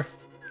 X4?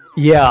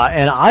 Yeah,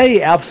 and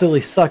I absolutely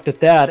sucked at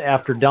that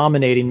after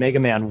dominating Mega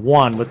Man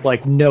 1 with,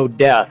 like, no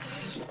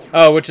deaths.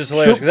 Oh, which is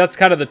hilarious, because that's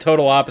kind of the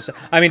total opposite.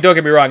 I mean, don't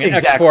get me wrong, in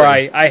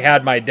X4 I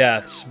had my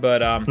deaths,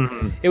 but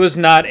it was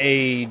not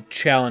a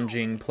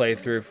challenging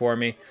playthrough for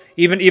me,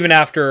 even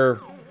after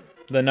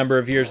the number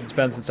of years it's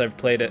been since I've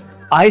played it.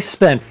 I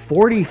spent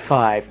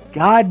 45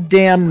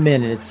 goddamn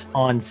minutes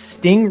on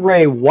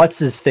Stingray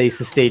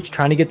What's-His-Face's stage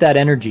trying to get that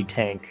energy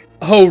tank.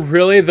 Oh,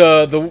 really?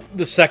 The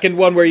second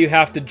one where you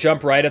have to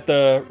jump right at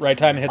the right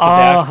time and hit the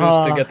dash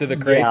boost to get through the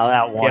crates? Yeah,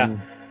 that one. Yeah.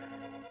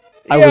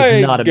 I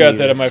was not amused. I got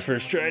that on my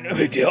first try, no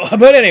big deal.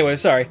 But anyway,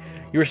 sorry.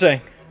 You were saying?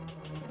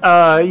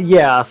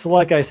 Yeah, so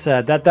like I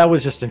said, that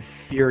was just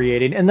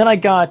infuriating. And then I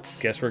got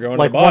Guess we're going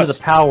like to the boss. One of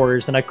the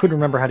powers, and I couldn't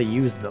remember how to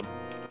use them.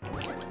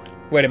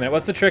 Wait a minute,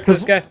 what's the trick for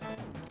this guy?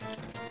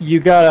 You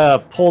gotta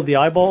pull the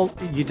eyeball,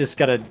 you just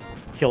gotta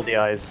kill the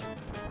eyes.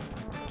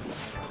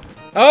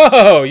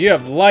 Oh, you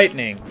have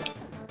lightning.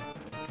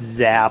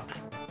 Zap.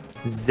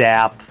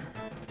 Zap.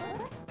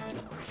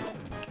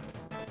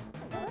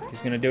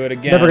 He's gonna do it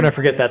again. Never gonna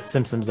forget that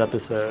Simpsons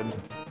episode.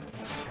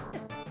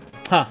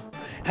 Huh.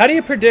 How do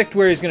you predict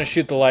where he's gonna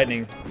shoot the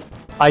lightning?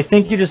 I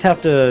think you just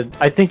have to...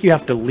 I think you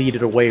have to lead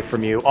it away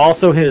from you.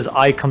 Also, his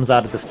eye comes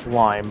out of the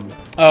slime.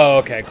 Oh,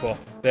 okay, cool.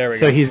 There we go.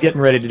 So he's getting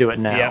ready to do it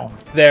now. Yeah,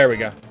 there we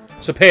go.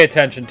 So pay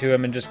attention to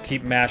him and just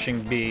keep mashing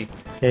B.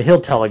 Yeah,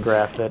 he'll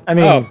telegraph it. I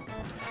mean...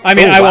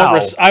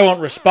 I won't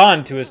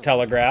respond to his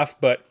telegraph,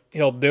 but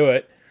he'll do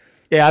it.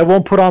 Yeah, I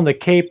won't put on the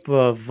cape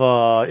of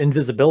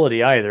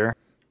invisibility either.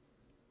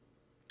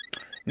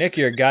 Nick,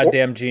 you're a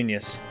goddamn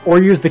genius.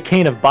 Or use the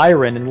Cane of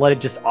Byron and let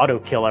it just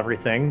auto-kill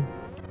everything.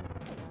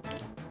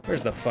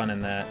 Where's the fun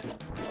in that?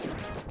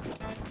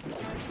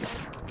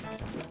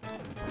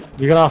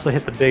 You can also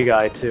hit the big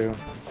eye, too.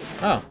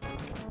 Oh.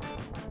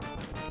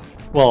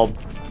 Well,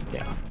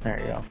 yeah, there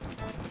you go.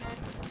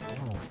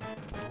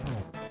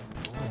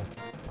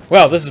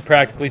 Well, this is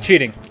practically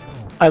cheating.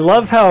 I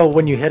love how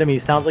when you hit him, he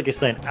sounds like he's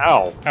saying,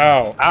 ow.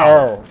 Ow,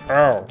 ow,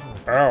 ow,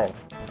 ow,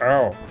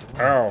 ow,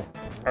 ow,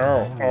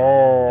 ow,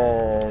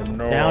 oh,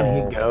 no.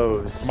 Down he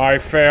goes. My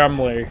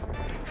family.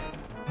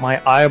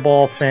 My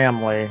eyeball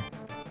family.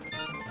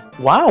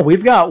 Wow,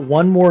 we've got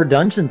one more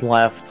dungeon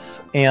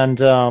left, and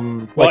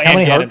like how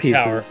many heart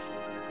pieces?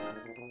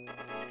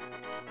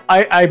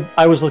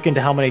 I was looking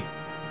to how many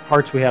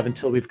hearts we have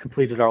until we've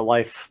completed our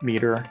life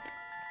meter.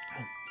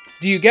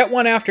 Do you get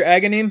one after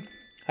Aghanim?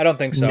 I don't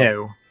think so.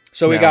 No.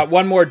 So we got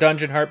one more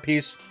dungeon heart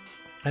piece,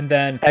 and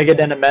then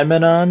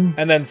Aghanim,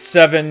 and then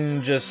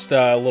 7 just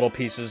little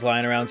pieces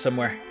lying around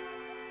somewhere.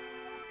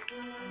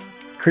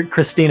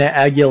 Christina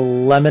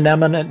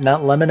Aguilemonon,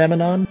 not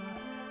Lemonemonon?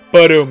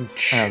 Ba-dum.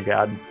 Oh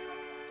god,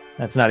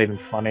 that's not even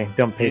funny.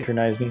 Don't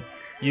patronize me.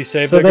 You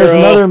saved so the there's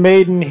girl. another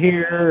maiden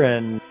here,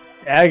 and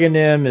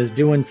Aghanim is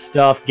doing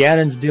stuff.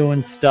 Ganon's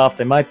doing stuff.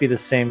 They might be the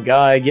same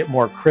guy. Get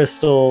more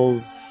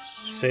crystals.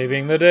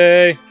 Saving the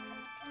day.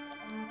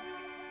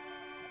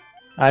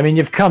 I mean,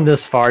 you've come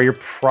this far. You're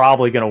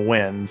probably gonna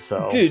win.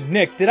 So, dude,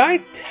 Nick, did I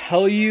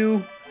tell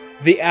you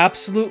the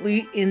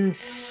absolutely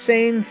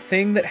insane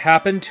thing that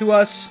happened to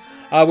us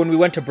when we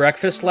went to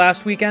breakfast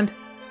last weekend?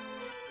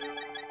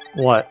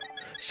 What?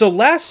 So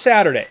last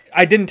Saturday,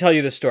 I didn't tell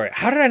you this story.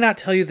 How did I not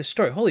tell you this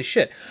story? Holy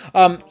shit.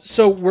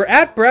 So we're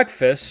at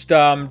breakfast,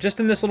 just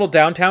in this little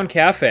downtown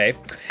cafe,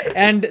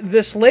 and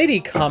this lady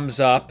comes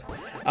up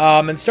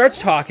and starts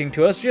talking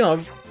to us. You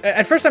know,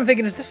 at first I'm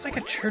thinking, is this like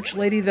a church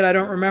lady that I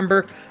don't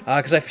remember?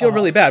 Because I feel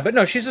really bad. But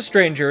no, she's a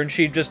stranger, and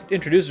she just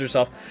introduced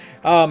herself.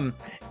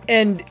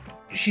 And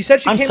she said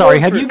she came I'm sorry,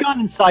 over have you gone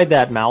inside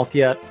that mouth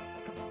yet?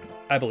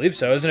 I believe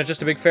so. Isn't it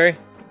just a big fairy?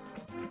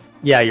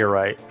 Yeah, you're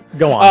right.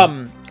 Go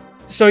on.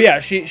 So yeah,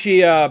 she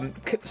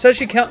says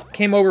she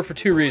came over for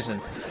two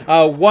reasons.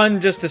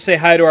 One, just to say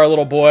hi to our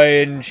little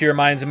boy, and he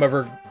reminds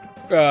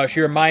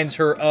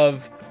her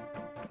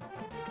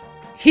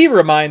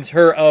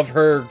of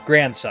her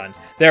grandson.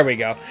 There we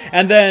go.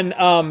 And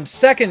then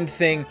second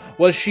thing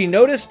was she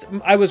noticed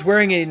I was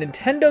wearing a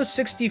Nintendo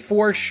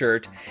 64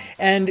 shirt,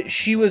 and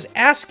she was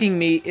asking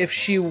me if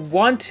she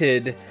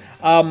wanted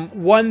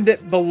one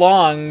that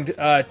belonged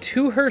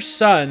to her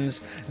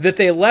sons that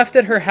they left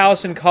at her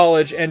house in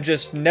college and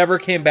just never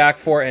came back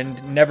for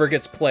and never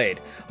gets played.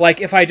 Like,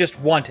 if I just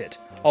want it,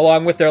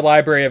 along with their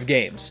library of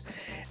games.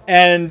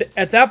 And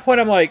at that point,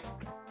 I'm like,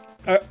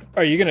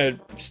 are you gonna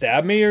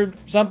stab me or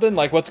something?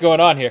 Like, what's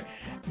going on here?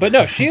 But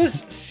no, she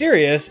is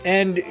serious,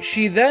 and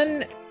she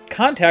then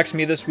contacts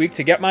me this week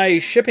to get my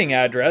shipping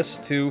address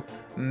to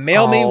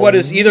mail me what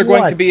is either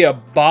going to be a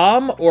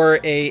bomb or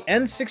a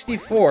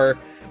N64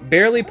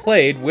 barely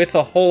played with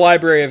a whole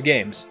library of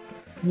games.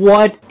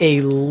 What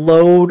a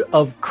load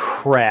of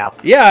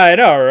crap. Yeah, I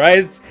know,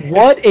 right?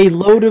 What a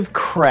load of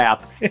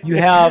crap. You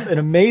have an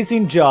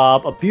amazing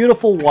job, a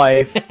beautiful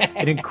wife,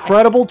 an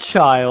incredible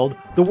child,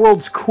 the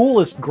world's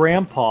coolest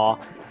grandpa,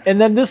 and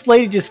then this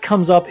lady just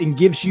comes up and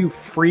gives you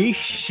free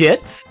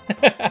shit?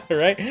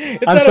 Right?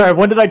 I'm sorry,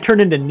 when did I turn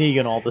into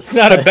Negan all this?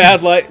 Not a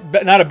bad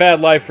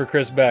life for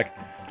Chris Beck.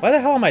 Why the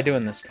hell am I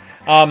doing this?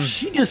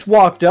 She just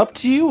walked up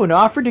to you and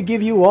offered to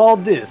give you all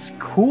this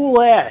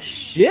cool-ass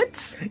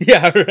shit?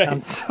 Yeah, right.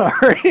 I'm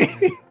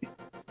sorry.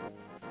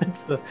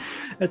 That's the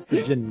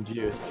gin and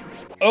juice.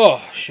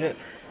 Oh, shit.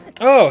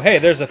 Oh, hey,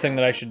 there's a thing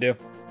that I should do.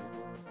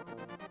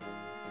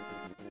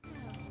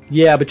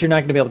 Yeah, but you're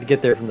not going to be able to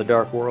get there from the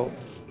Dark World.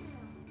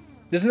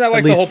 Isn't that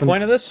like the whole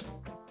point of this?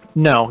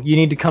 No, you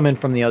need to come in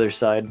from the other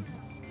side.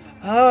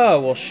 Oh,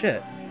 well,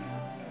 shit.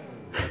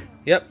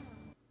 Yep.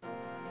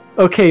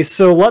 Okay,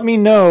 so let me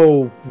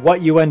know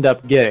what you end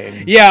up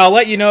getting. Yeah, I'll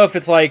let you know if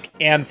it's like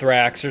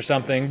anthrax or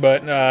something,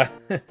 but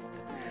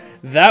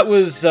that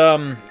was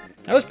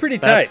pretty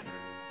tight.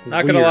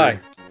 Not gonna lie.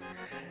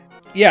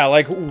 Yeah,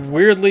 like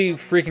weirdly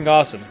freaking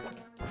awesome.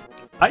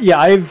 Yeah,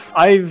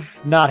 I've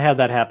not had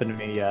that happen to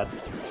me yet.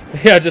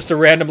 Yeah, just a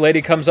random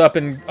lady comes up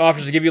and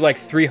offers to give you like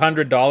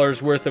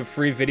 $300 worth of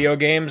free video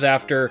games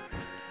after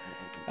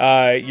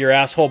your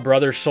asshole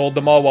brother sold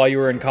them all while you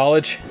were in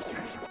college.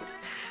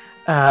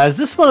 Is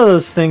this one of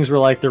those things where,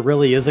 like, there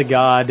really is a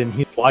god and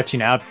he's watching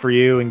out for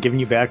you and giving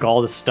you back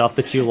all the stuff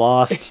that you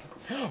lost?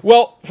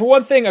 Well, for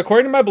one thing,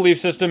 according to my belief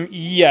system,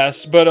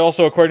 yes, but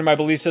also according to my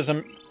belief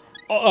system,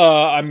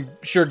 I'm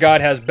sure God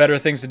has better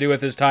things to do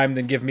with his time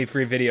than give me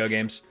free video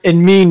games.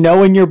 And me,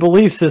 knowing your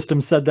belief system,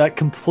 said that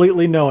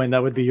completely knowing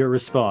that would be your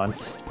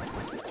response.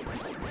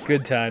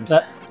 Good times.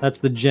 That's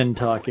the Jin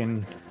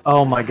talking.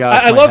 Oh my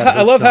gosh. I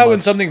love how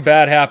when something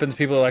bad happens,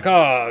 people are like,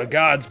 oh,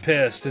 God's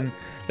pissed, and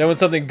then when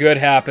something good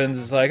happens,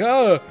 it's like,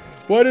 oh,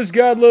 why does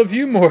God love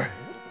you more?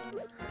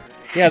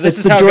 Yeah, this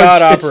is how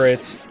God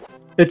operates.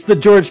 It's the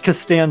George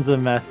Costanza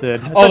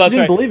method. Oh, that's right. You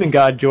didn't believe in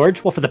God,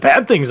 George. Well, for the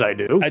bad things, I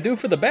do. I do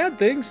for the bad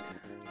things.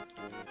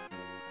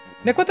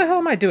 Nick, what the hell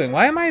am I doing?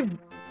 Why am I...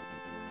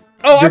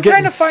 Oh, I'm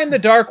trying to find the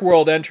Dark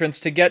World entrance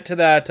to get to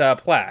that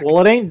plaque.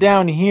 Well, it ain't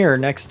down here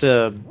next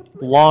to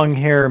Long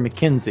Hair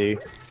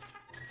McKinsey.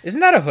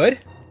 Isn't that a hood?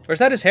 Or is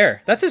that his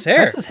hair? That's his hair.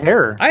 That's his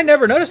hair. I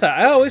never noticed that.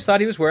 I always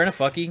thought he was wearing a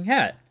fucking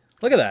hat.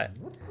 Look at that.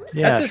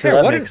 Yeah, that's his sure,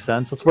 hair. That makes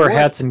sense. Let's wear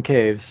hats in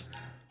caves.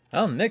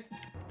 Oh, Nick,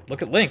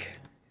 look at Link.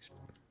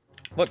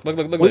 Look.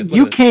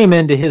 You came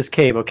into his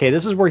cave, okay?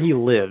 This is where he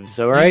lives,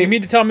 all right? You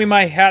mean to tell me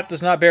my hat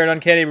does not bear an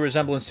uncanny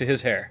resemblance to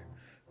his hair?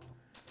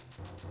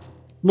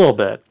 A little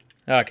bit.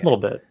 Okay. A little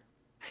bit.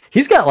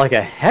 He's got like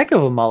a heck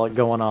of a mullet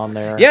going on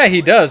there. Yeah,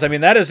 he does. I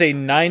mean, that is a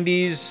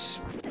 90s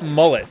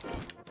mullet.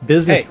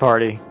 Business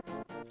party.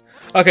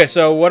 Okay,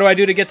 so what do I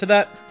do to get to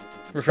that?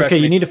 Refresh me.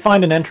 You need to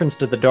find an entrance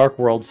to the Dark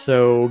World,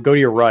 so go to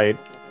your right.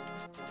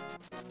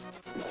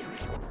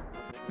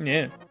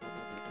 Yeah.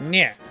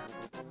 Yeah.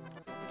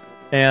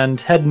 And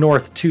head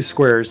north 2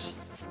 squares.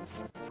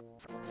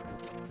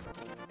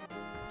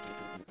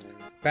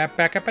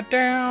 Back up and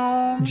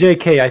down.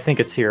 JK, I think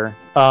it's here.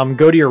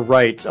 Go to your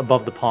right,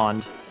 above the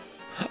pond.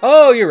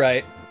 Oh, you're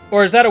right.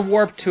 Or is that a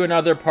warp to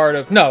another part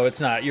of... No, it's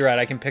not. You're right.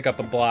 I can pick up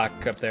a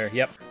block up there.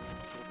 Yep.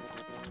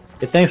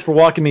 Hey, thanks for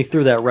walking me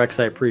through that, Rex.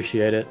 I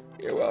appreciate it.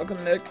 You're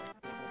welcome, Nick.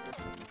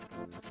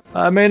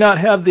 I may not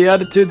have the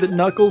attitude that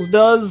Knuckles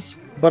does,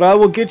 but I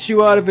will get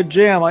you out of a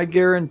jam, I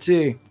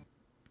guarantee.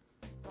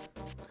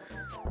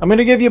 I'm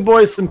gonna give you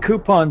boys some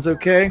coupons,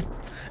 okay?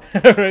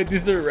 Alright,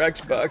 these are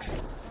Rex bucks.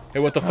 Hey,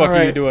 what the fuck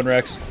are you doing,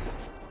 Rex?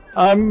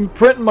 I'm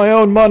printing my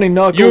own money,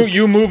 Knuckles.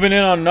 You moving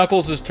in on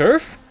Knuckles'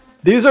 turf?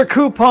 These are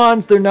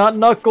coupons, they're not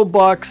knuckle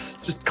bucks.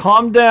 Just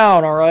calm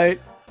down, alright?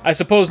 I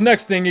suppose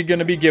next thing you're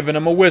gonna be giving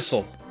him a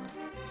whistle.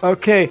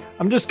 Okay,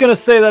 I'm just gonna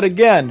say that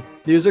again.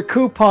 These are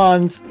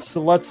coupons,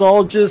 so let's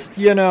all just,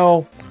 you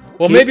know...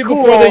 Well, maybe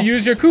before they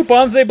use your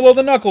coupons, they blow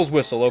the Knuckles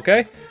whistle,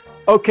 okay?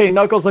 Okay,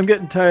 Knuckles, I'm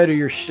getting tired of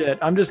your shit.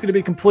 I'm just gonna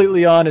be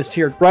completely honest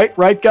here.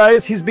 Right,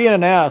 guys? He's being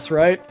an ass,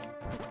 right?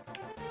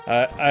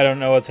 I don't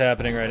know what's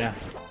happening right now.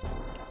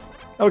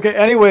 Okay,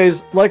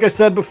 anyways, like I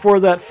said before,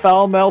 that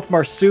foul-mouthed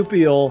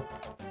marsupial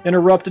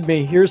interrupted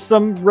me. Here's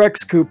some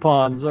Rex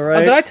coupons, alright?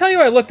 Did I tell you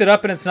I looked it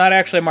up and it's not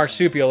actually a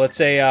marsupial? It's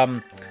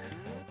a,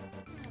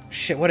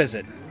 shit, what is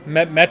it?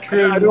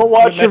 Metro... I don't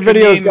watch your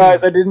videos,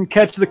 guys. I didn't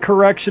catch the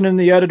correction in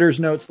the editor's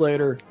notes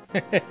later.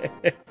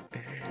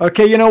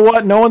 Okay, you know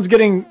what? No one's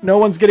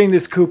getting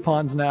these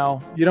coupons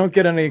now. You don't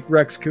get any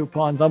Rex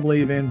coupons. I'm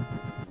leaving.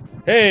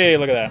 Hey,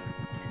 look at that.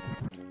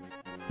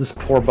 This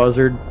poor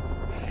buzzard.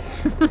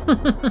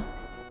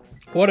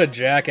 What a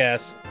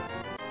jackass.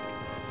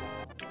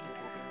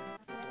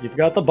 You've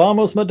got the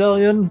Vamos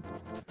medallion.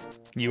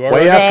 You are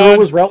way after it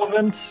was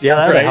relevant. Yeah,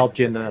 that right. helped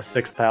you in the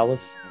 6th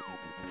palace.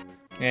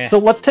 Yeah. So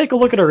let's take a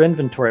look at our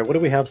inventory. What do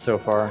we have so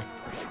far?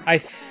 I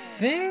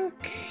think...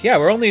 Yeah,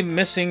 we're only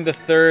missing the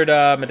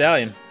 3rd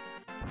medallion.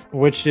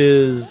 Which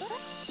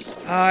is...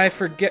 I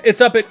forget.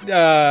 It's up at...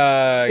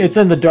 it's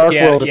in the Dark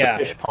World at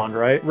the fish pond,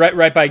 right?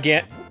 Right by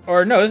Gan...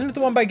 Or no, isn't it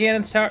the one by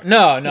Ganon's Tower?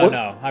 No.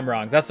 I'm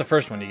wrong. That's the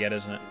first one you get,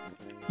 isn't it?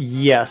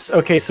 Yes.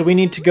 Okay, so we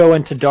need to go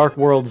into Dark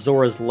World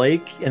Zora's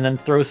Lake and then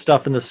throw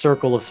stuff in the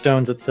Circle of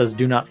Stones that says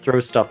do not throw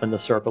stuff in the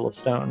Circle of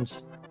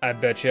Stones. I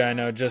bet you I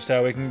know just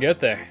how we can get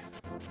there.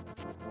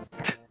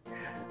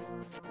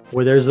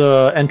 Where there's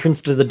a entrance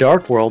to the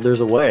Dark World,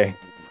 there's a way.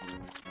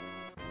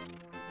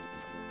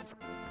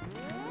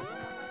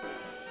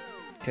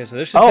 Okay, so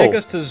this should take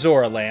us to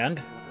Zora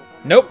Land.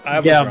 Nope, I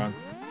was wrong.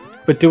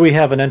 But do we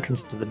have an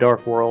entrance to the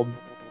Dark World?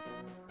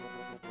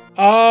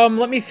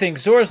 Let me think.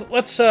 Zora's...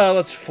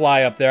 Let's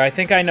fly up there. I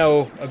think I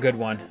know a good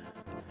one.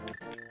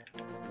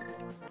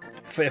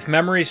 If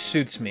memory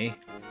suits me,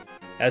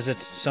 as it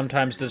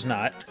sometimes does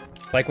not.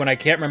 Like when I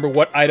can't remember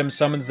what item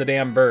summons the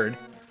damn bird.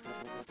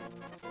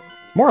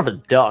 More of a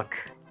duck.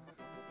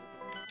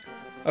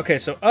 Okay,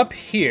 so up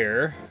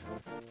here,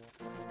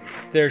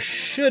 there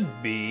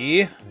should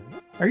be...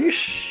 Are you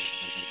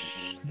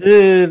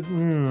this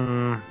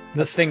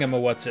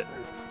what's it?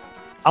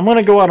 I'm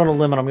gonna go out on a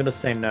limb and I'm gonna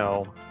say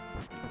no.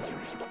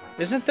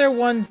 Isn't there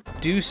one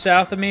due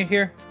south of me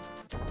here?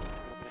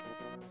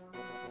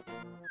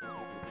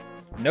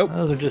 Nope.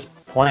 Those are just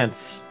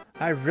plants.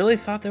 I really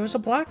thought there was a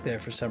block there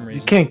for some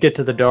reason. You can't get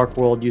to the Dark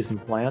World using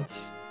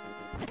plants.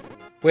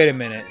 Wait a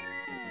minute.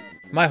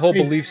 My whole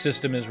belief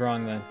system is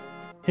wrong then.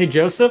 Hey,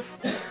 Joseph?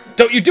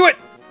 Don't you do it!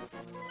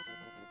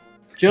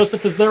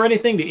 Joseph, is there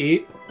anything to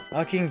eat?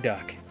 Fucking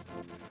duck.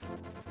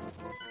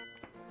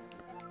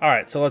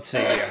 Alright, so let's see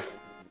here.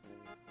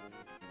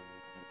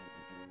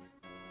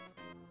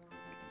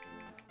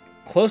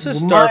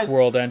 Closest Dark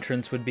World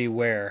entrance would be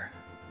where?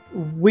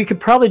 We could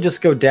probably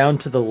just go down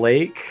to the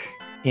lake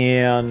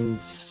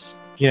and,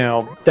 you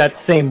know, that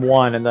same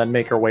one and then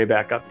make our way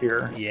back up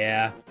here.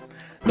 Yeah.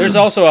 There's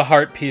also a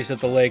heart piece at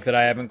the lake that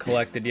I haven't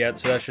collected yet,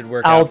 so that should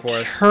work out for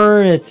us.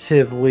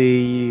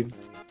 Alternatively...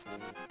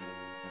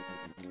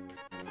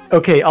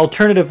 Okay,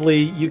 alternatively,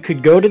 you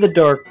could go to the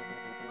Dark...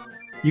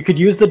 You could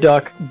use the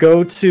duck,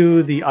 go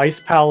to the Ice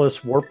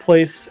Palace warp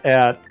place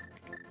at...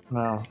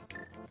 No.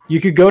 You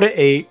could go to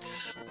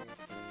 8...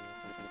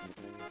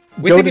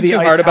 We thinking too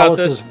hard about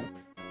this?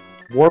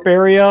 Warp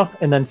area,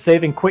 and then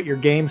save and quit your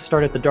game,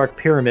 start at the Dark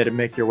Pyramid, and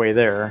make your way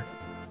there.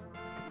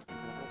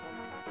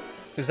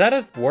 Is that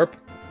a warp?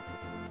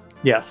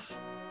 Yes.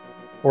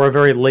 Or a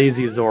very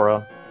lazy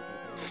Zora.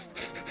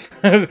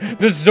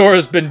 This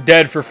Zora's been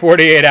dead for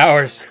 48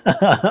 hours.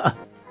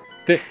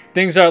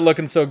 Things aren't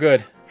looking so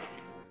good.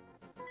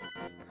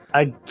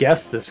 I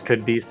guess this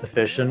could be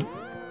sufficient.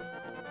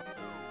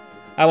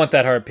 I want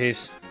that heart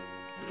piece.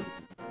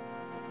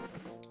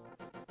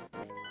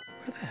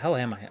 Where the hell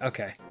am I?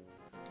 Okay.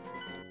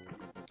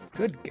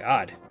 Good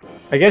God.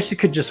 I guess you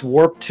could just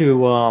warp to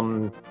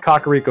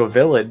Kakariko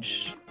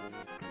Village.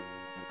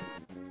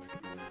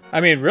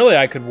 I mean, really,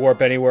 I could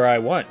warp anywhere I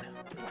want.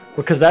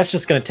 Because that's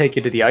just going to take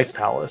you to the Ice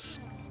Palace.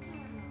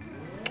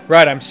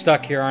 Right, I'm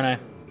stuck here, aren't I?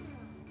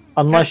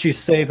 Unless you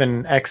save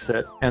and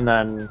exit, and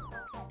then...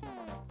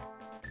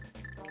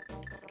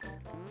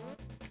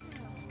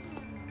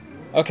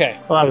 Okay.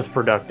 Well, that was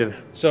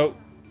productive. So,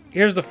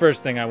 here's the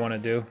first thing I want to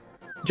do.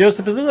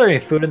 Joseph, is there any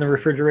food in the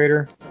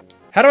refrigerator?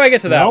 How do I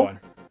get to that one?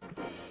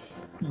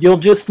 You'll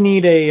just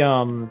need a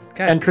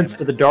entrance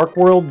to the dark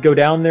world. Go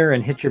down there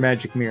and hit your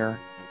magic mirror.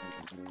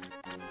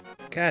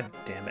 God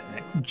damn it,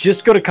 Nick.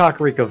 Just go to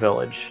Kakariko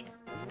Village.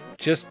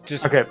 Just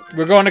okay.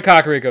 We're going to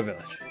Kakariko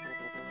Village.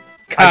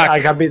 I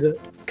gotta be the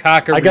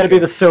Kakariko. I gotta be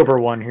the sober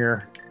one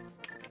here.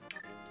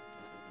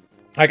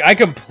 I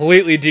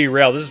completely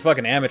derailed. This is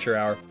fucking amateur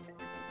hour.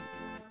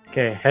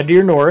 Okay, head to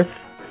your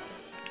north.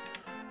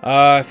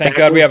 Thank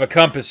God we have a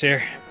compass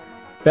here.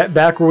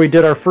 Back where we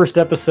did our first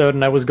episode,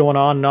 and I was going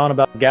on and on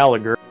about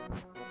Gallagher.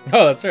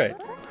 Oh, that's right.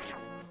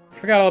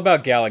 Forgot all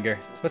about Gallagher.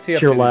 What's he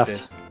up to these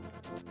days?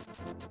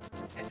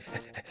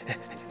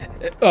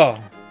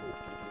 Oh.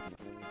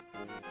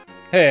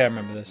 Hey, I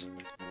remember this.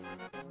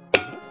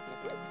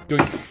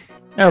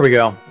 There we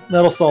go.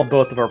 That'll solve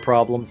both of our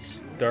problems.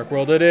 Dark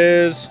world it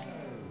is.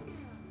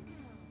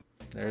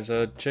 There's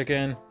a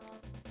chicken.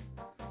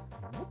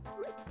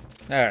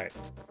 Alright.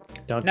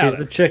 Don't choose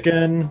the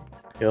chicken.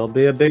 It'll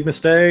be a big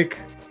mistake.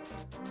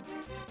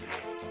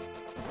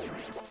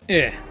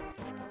 Yeah.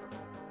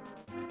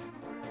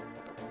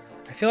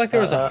 I feel like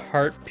there was a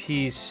heart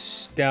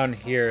piece down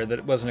here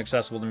that wasn't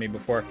accessible to me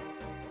before.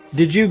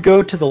 Did you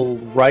go to the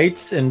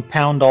right and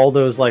pound all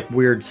those, like,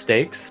 weird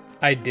stakes?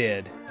 I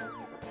did.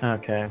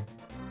 Okay.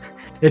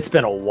 It's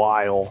been a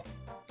while.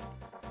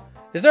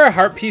 Is there a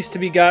heart piece to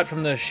be got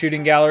from the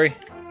shooting gallery?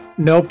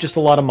 Nope, just a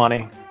lot of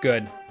money.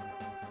 Good.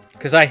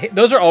 Because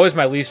those are always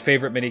my least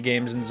favorite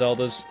mini-games in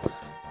Zeldas.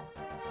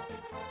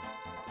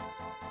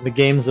 The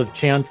games of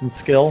chance and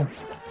skill?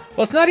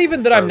 Well, it's not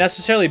even that I'm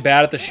necessarily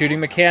bad at the shooting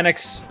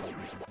mechanics.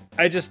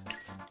 I just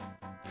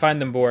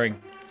find them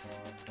boring.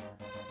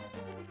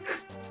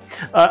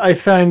 I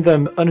find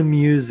them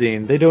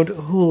unamusing. They don't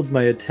hold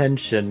my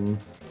attention.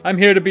 I'm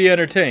here to be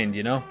entertained,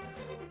 you know?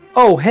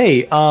 Oh,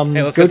 hey, hey,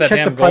 let's go get that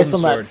check damn the price on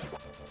sword.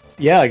 that.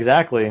 Yeah,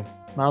 exactly.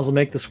 Might as well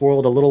make this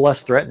world a little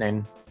less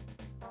threatening.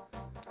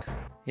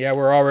 Yeah,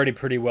 we're already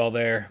pretty well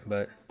there,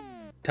 but...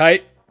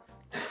 Tight.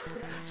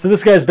 So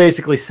this guy's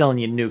basically selling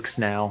you nukes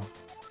now.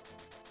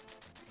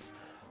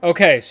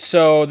 Okay,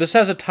 so this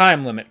has a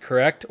time limit,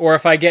 correct? Or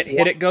if I get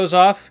hit, it goes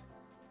off?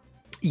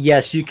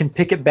 Yes, you can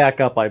pick it back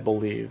up, I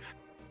believe.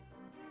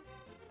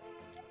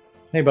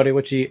 Hey, buddy,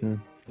 what you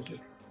eating?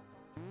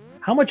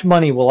 How much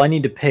money will I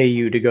need to pay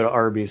you to go to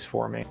Arby's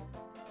for me?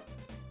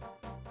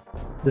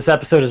 This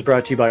episode is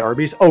brought to you by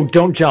Arby's. Oh,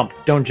 don't jump!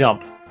 Don't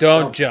jump!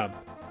 Don't jump.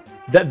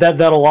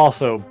 That'll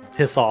also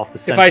piss off the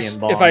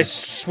sentient bomb. If I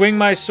swing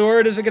my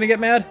sword, is it gonna get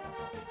mad?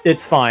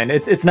 It's fine.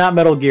 It's not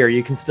Metal Gear.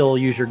 You can still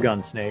use your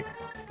gun, Snake.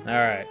 All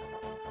right.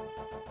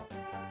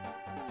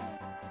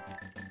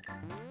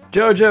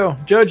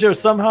 Jojo,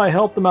 somehow I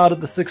helped them out at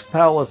the 6th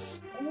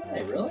Palace.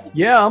 Hey, really?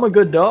 Yeah, I'm a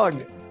good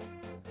dog.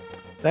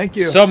 Thank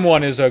you.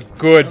 Someone is a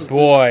good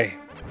boy.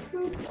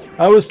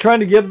 I was trying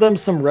to give them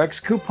some Rex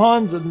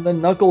coupons, and then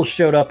Knuckles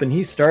showed up and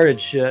he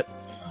started shit.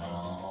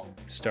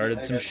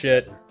 Started some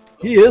shit.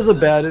 He is a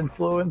bad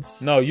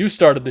influence. No, you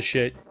started the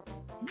shit.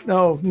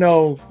 No,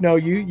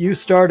 you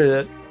started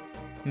it.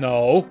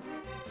 No.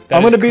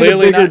 I'm gonna be the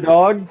bigger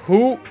dog.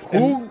 Who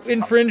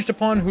infringed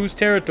upon whose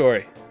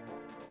territory?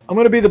 I'm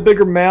gonna be the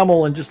bigger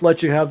mammal and just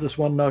let you have this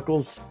one,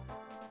 Knuckles.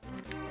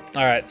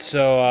 Alright,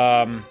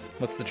 so,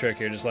 what's the trick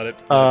here? Just let it...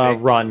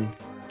 Run.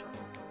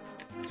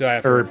 Do I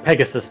have or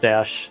Pegasus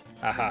Dash.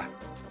 Aha.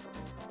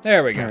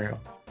 There we go. There we go.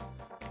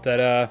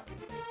 That,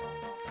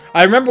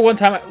 I remember one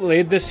time I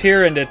laid this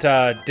here and it,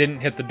 didn't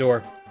hit the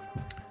door.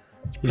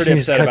 Pretty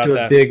upset about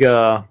that.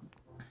 A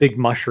big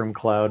mushroom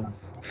cloud.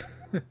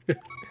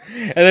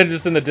 And then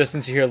just in the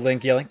distance you hear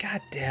Link yelling, "God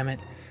damn it."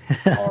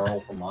 Carl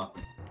from my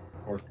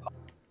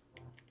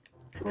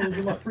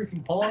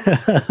freaking paw.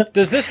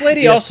 Does this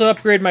lady also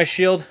upgrade my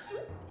shield?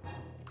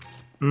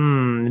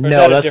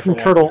 No, that's from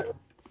Turtle.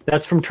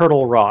 That's from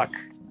Turtle Rock.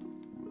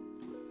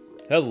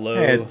 Hello.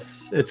 Hey,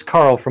 it's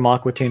Carl from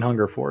Aqua Teen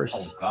Hunger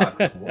Force. Oh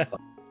God. What the...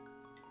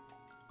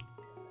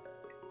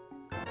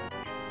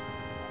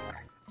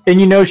 And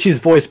you know she's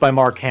voiced by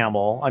Mark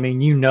Hamill. I mean,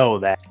 you know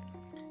that.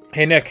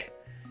 Hey Nick,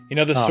 you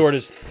know the sword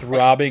is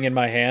throbbing in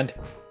my hand?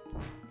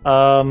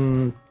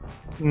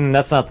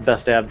 That's not the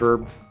best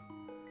adverb.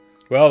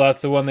 Well,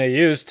 that's the one they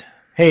used.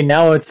 Hey,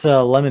 now it's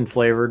lemon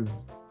flavored.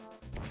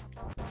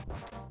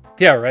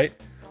 Yeah, right.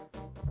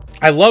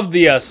 I love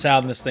the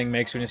sound this thing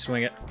makes when you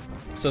swing it.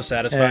 So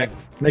satisfying.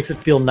 Makes it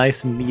feel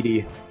nice and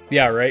meaty.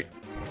 Yeah, right.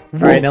 All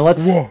right, now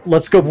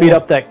let's go beat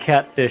up that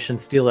catfish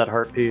and steal that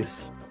heart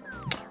piece.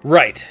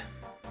 Right.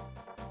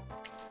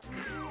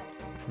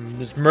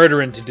 There's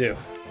murdering to do.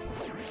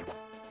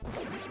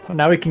 Well,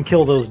 now we can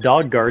kill those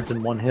dog guards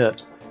in one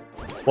hit.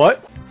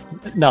 What?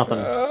 Nothing.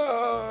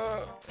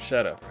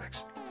 Shut up,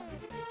 Rex.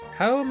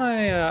 How am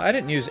I... I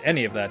didn't use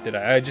any of that, did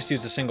I? I just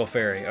used a single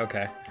fairy.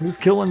 Okay. Who's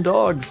killing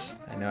dogs?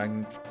 I know I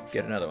can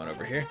get another one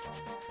over here.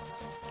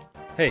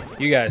 Hey,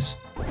 you guys.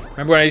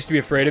 Remember when I used to be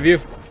afraid of you?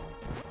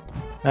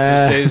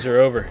 Those days are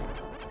over.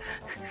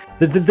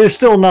 There's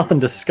still nothing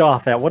to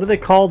scoff at. What are they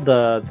called?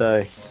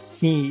 The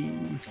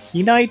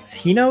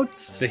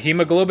Henotes? The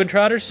hemoglobin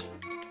trotters?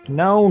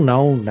 No.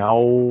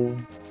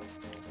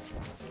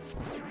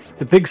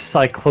 The big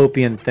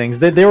cyclopean things.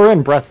 They were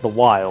in Breath of the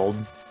Wild.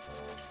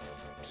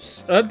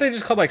 Aren't they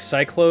just called like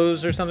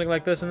cyclos or something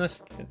like this in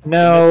this?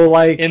 No,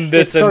 like in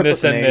this it and starts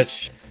this with and an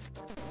this. H.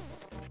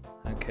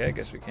 Okay, I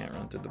guess we can't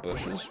run through the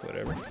bushes.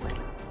 Whatever.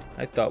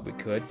 I thought we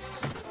could.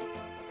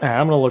 Alright,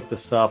 I'm gonna look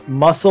this up.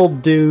 Muscle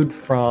dude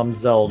from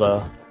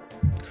Zelda.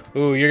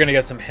 Ooh, you're gonna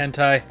get some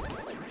hentai.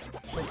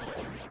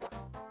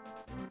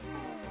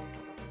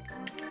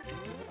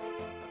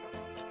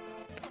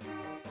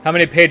 How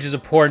many pages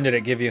of porn did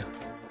it give you?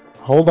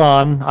 Hold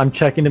on, I'm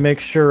checking to make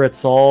sure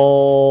it's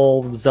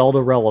all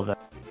Zelda relevant.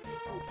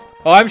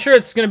 Oh, I'm sure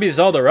it's gonna be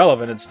Zelda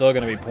relevant. It's still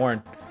gonna be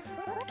porn.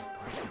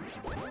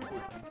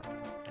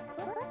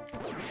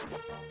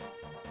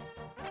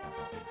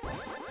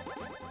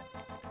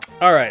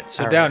 Alright,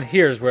 so down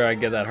here's where I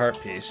get that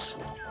heart piece.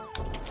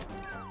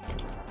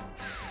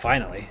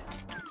 Finally.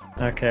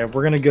 Okay,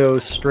 we're gonna go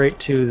straight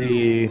to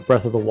the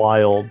Breath of the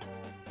Wild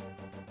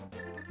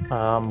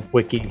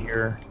wiki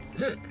here.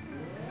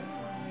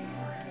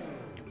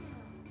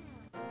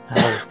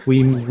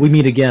 We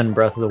meet again,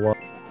 Breath of the Wild.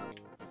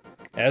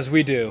 As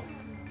we do.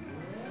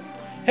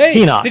 Hey,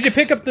 Hinox. did you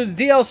pick up the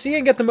DLC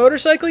and get the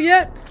motorcycle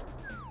yet?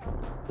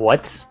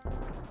 What?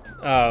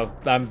 Oh,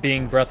 I'm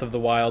being Breath of the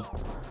Wild.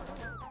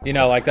 You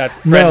know, like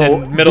that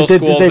friend in middle did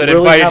school they that really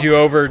invited have- you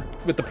over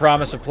with the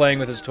promise of playing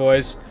with his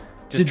toys.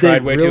 Just Did tried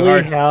they way really too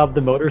hard. have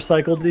the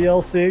motorcycle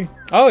DLC?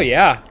 Oh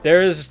yeah,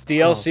 there is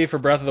DLC for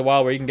Breath of the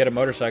Wild where you can get a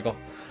motorcycle.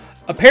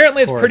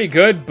 Apparently it's pretty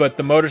good, but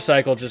the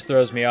motorcycle just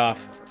throws me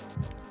off.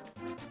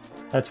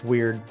 That's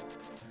weird.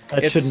 That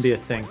It's- shouldn't be a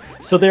thing.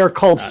 So they are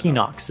called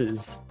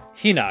Henoxes.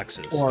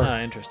 Henoxes. Or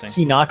Interesting.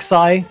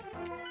 Henoxi?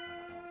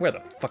 Where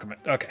the fuck am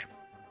I? Okay.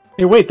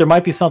 Hey, wait, there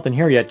might be something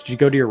here yet. Did you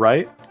go to your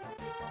right?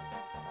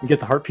 You get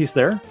the heart piece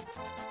there?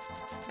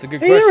 It's a good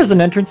Hey, question. there was an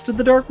entrance to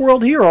the Dark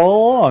World here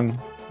all along.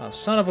 Oh,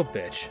 son of a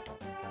bitch.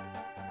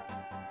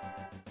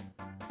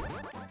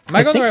 Am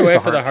I going the think right way there's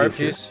a for the heart heart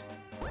piece piece?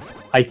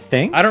 I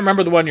think? I don't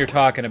remember the one you're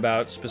talking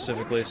about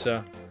specifically,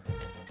 so...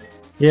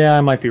 Yeah,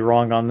 I might be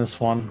wrong on this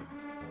one.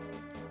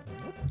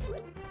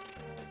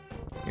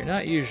 You're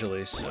not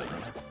usually, so...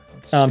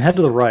 Head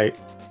to the right.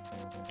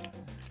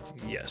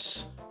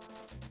 Yes.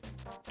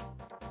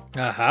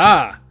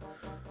 Aha!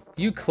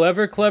 You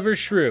clever, clever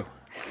shrew.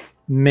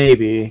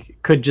 Maybe.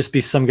 Could just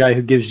be some guy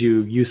who gives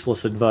you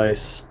useless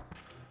advice.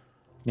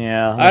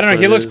 Yeah. I don't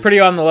know, he looks pretty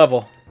on the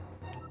level.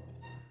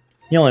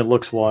 He only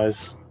looks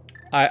wise.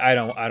 I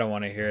don't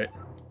want to hear it.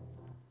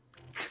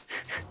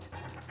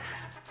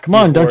 Come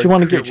on, don't you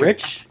bored want to get creature.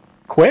 rich?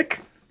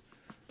 Quick?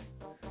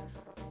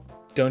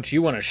 Don't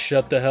you want to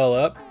shut the hell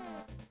up?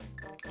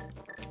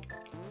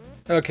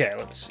 Okay,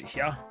 let's see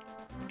here.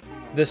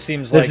 This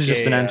seems like This is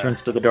just an a,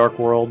 entrance to the Dark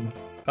World.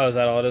 Oh, is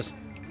that all it is?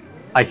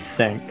 I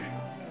think.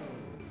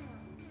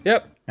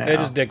 Yep. Yeah. They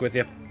just dig with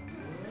you.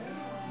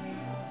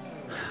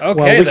 Okay, Well,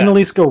 we then. can at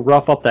least go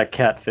rough up that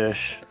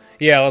catfish.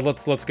 Yeah,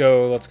 let's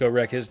go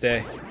wreck his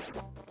day.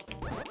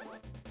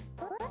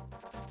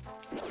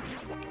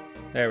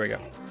 There we go.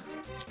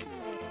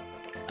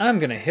 I'm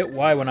gonna hit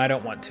Y when I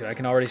don't want to. I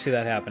can already see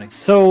that happening.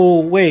 So,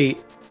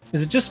 wait.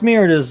 Is it just me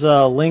or does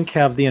Link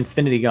have the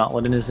Infinity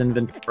Gauntlet in his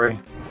inventory?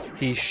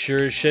 He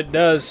sure as shit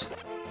does.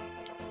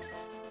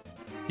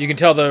 You can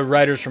tell the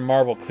writers from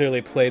Marvel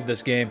clearly played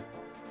this game.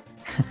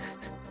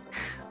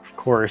 Of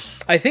course.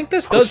 I think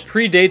this does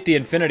predate the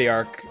Infinity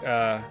arc,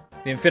 the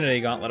Infinity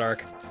Gauntlet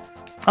arc.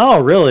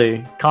 Oh,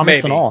 really?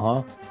 Comics and Maybe.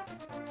 all, huh?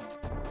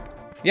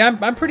 Yeah,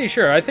 I'm pretty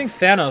sure. I think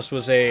Thanos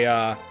was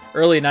a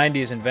early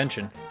 90s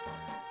invention.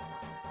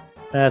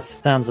 That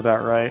sounds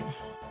about right.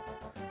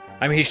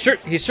 I mean,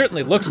 he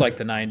certainly looks like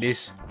the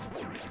 90s.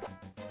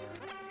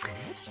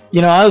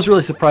 You know, I was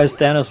really surprised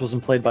Thanos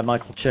wasn't played by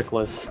Michael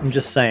Chiklis. I'm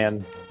just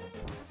saying.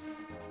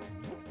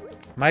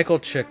 Michael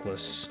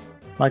Chiklis.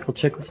 Michael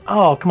Chiklis.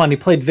 Oh, come on. He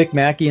played Vic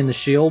Mackey in The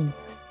Shield. He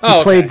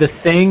Oh, played okay. The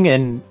Thing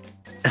and...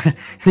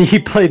 he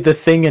played The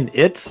Thing in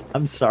It.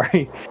 I'm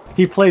sorry.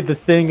 He played The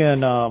Thing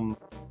in, The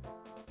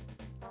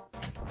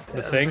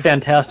Thing?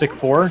 Fantastic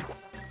Four.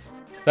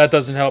 That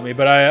doesn't help me,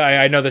 but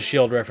I know the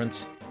Shield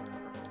reference.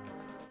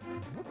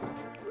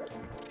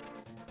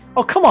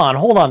 Oh, come on.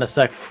 Hold on a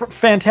sec.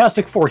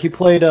 Fantastic Four. He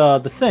played,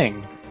 The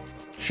Thing.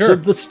 Sure.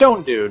 The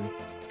stone dude.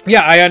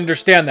 Yeah, I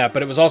understand that,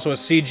 but it was also a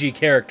CG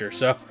character,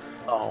 so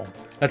Oh.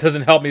 that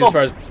doesn't help me as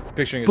far as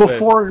picturing his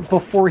face.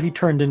 Before he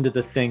turned into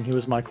The Thing, he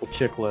was Michael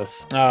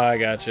Chiklis. Oh, I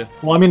gotcha.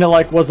 Well, I mean,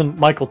 it wasn't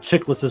Michael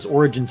Chiklis'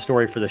 origin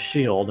story for The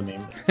Shield. I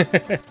mean,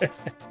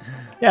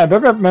 yeah,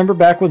 remember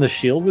back when The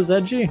Shield was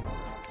edgy?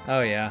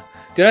 Oh, yeah.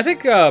 Dude, I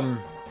think,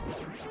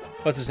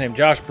 what's his name?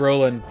 Josh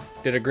Brolin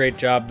did a great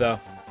job, though.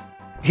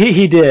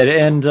 He did,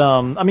 and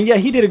I mean, yeah,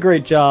 he did a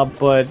great job,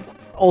 but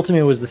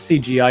ultimately it was the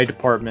CGI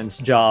department's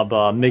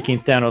job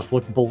making Thanos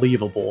look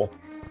believable.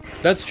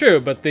 That's true,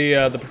 but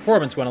the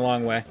performance went a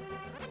long way.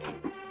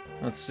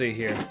 Let's see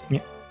here. Yeah.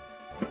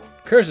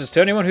 Curses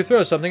to anyone who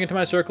throws something into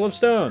my circle of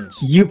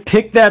stones. You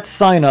pick that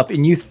sign up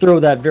and you throw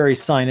that very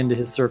sign into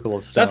his circle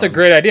of stones. That's a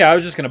great idea. I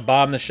was just going to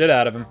bomb the shit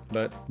out of him,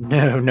 but...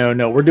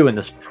 No. We're doing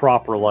this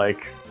proper,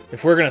 like...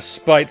 If we're going to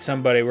spite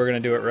somebody, we're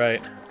going to do it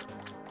right.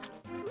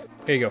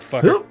 Here you go,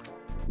 fucker.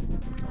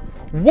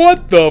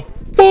 What the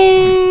fuck?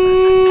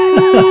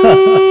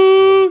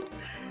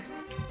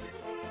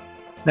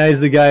 Now he's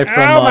the guy from...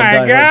 Oh my Die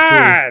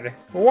Hard 2. god!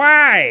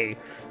 Why?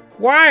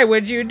 Why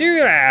would you do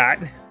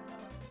that?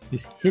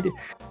 He's hidden.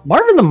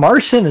 Marvin the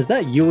Martian, is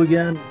that you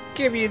again?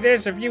 Give you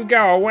this if you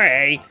go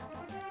away.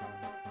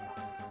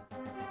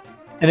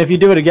 And if you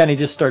do it again, he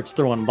just starts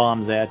throwing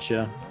bombs at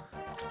you.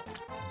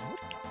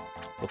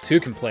 Well, 2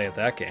 can play at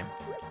that game.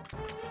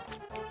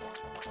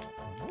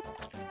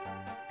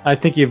 I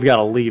think you've got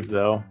to leave,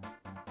 though.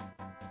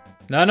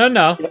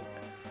 No. Yep.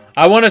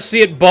 I want to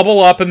see it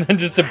bubble up and then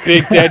just a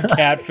big dead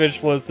catfish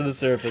floats to the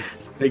surface.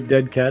 It's big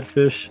dead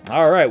catfish.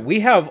 All right, we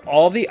have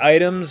all the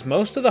items,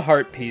 most of the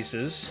heart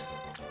pieces.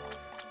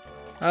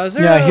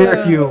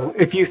 Here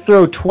if you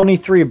throw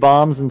 23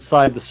 bombs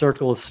inside the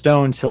circle of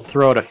stones, he'll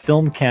throw out a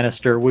film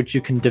canister, which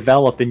you can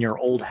develop in your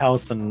old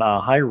house in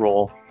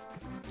Hyrule.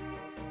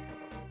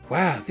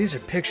 Wow, these are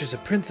pictures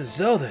of Princess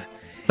Zelda.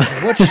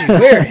 And what's she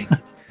wearing?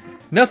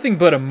 Nothing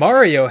but a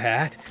Mario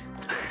hat.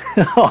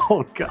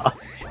 Oh, God.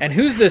 And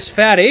who's this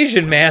fat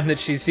Asian man that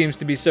she seems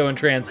to be so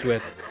entranced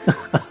with?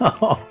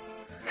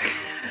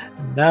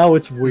 Now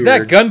it's weird. Is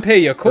that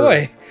Gunpei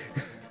Yokoi?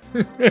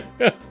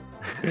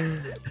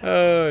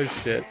 Oh,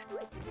 shit.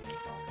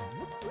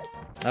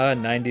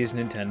 90s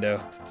Nintendo.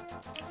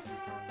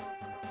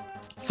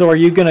 So are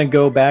you going to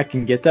go back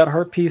and get that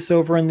heart piece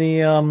over in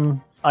the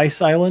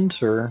Ice Island,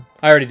 or...?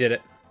 I already did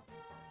it.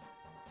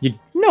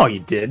 No, you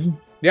did.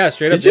 Yeah,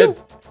 straight up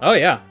did. Oh,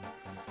 yeah.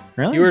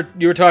 Really?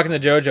 You were talking to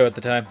JoJo at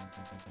the time.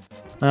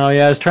 Oh,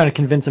 yeah, I was trying to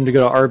convince him to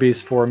go to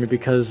Arby's for me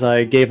because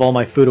I gave all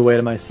my food away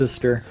to my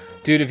sister.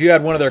 Dude, have you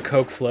had one of their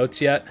Coke floats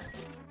yet?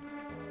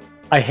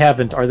 I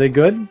haven't. Are they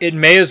good? It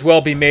may as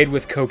well be made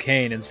with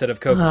cocaine instead of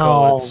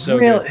Coca-Cola. It's so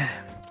really? good.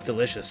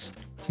 Delicious.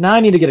 So now I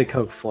need to get a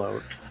Coke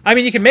float. I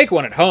mean, you can make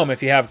one at home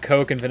if you have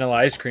Coke and vanilla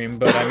ice cream,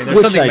 but I mean, there's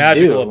something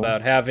magical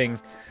about having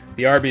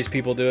the Arby's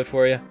people do it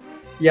for you.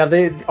 Yeah,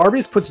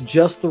 Arby's puts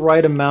just the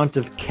right amount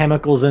of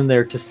chemicals in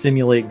there to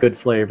simulate good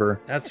flavor.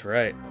 That's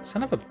right.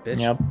 Son of a bitch.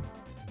 Yep.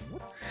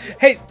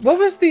 Hey, what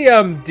was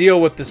the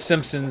deal with the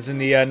Simpsons in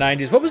the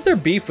 90s? What was their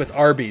beef with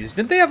Arby's?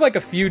 Didn't they have like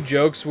a few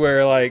jokes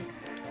where like...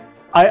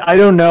 I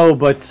don't know,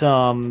 but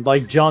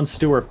like Jon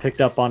Stewart picked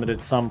up on it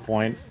at some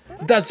point.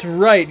 That's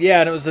right,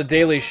 yeah, and it was a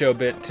Daily Show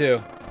bit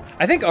too.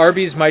 I think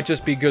Arby's might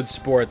just be good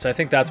sports. I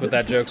think that's what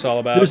that joke's all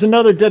about. There's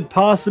another dead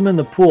possum in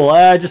the pool.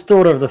 Just throw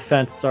it over the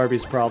fence. It's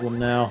Arby's problem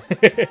now.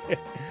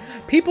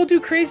 People do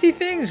crazy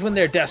things when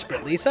they're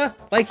desperate, Lisa.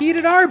 Like eat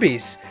at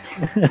Arby's.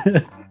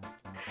 Guys,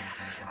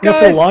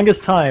 for the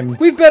longest time.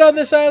 We've been on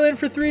this island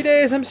for 3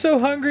 days. I'm so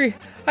hungry.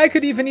 I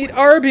could even eat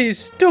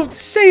Arby's. Don't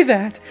say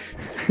that.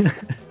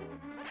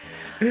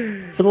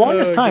 For the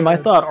longest time, I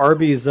thought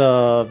Arby's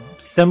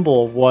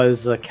symbol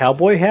was a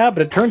cowboy hat,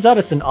 but it turns out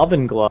it's an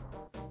oven glove.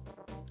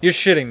 You're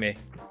shitting me.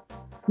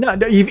 No,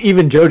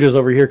 even JoJo's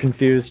over here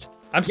confused.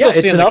 I'm still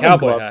seeing the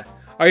cowboy hat.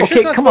 Are you sure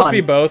it's not supposed to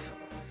be both?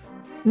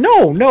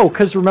 No,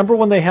 because remember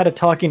when they had a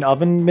talking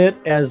oven mitt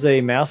as a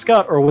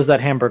mascot, or was that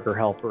Hamburger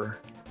Helper?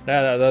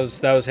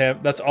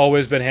 That's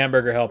always been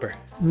Hamburger Helper.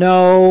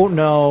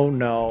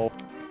 No.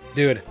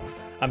 Dude,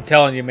 I'm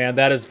telling you, man,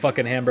 that is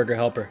fucking Hamburger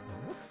Helper.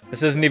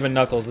 This isn't even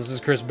Knuckles. This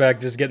is Chris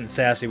Beck just getting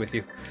sassy with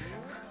you.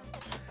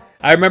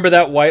 I remember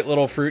that white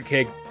little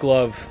fruitcake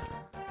glove.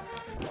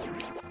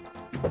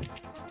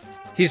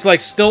 He's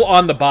like still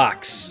on the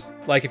box.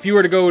 Like if you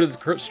were to go to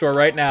the store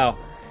right now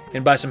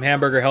and buy some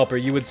Hamburger Helper,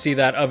 you would see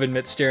that oven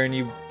mitt staring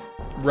you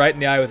right in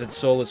the eye with its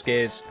soulless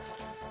gaze.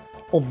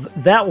 Well,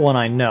 that one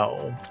I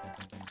know.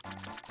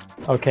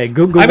 Okay,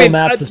 Google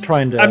Maps is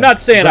trying to... I'm not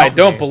saying I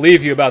don't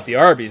believe you about the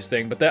Arby's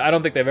thing, but I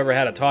don't think they've ever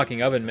had a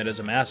talking oven mitt as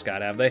a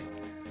mascot, have they?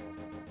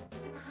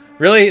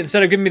 Really?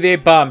 Instead of giving me the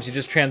 8 bombs, you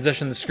just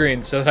transition the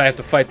screen so that I have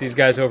to fight these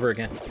guys over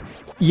again.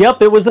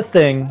 Yep, it was a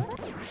thing.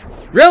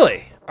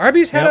 Really?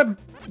 Arby's had a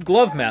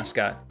glove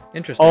mascot.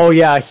 Interesting. Oh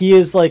yeah, he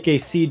is like a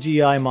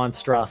CGI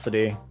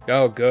monstrosity.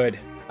 Oh good.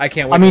 I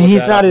can't wait. I mean,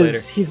 he's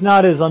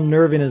not as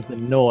unnerving as the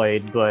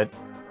Noid, but...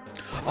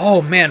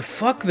 Oh man,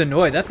 fuck the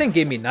Noid. That thing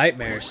gave me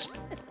nightmares.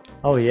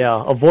 Oh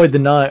yeah, avoid the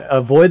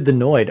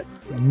Noid.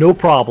 No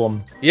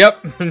problem.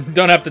 Yep,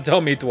 don't have to tell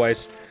me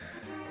twice.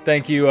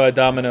 Thank you,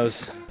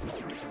 Domino's.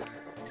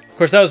 Of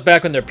course, that was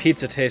back when their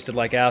pizza tasted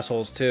like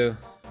assholes too.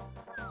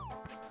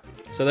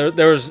 So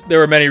there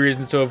were many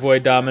reasons to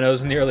avoid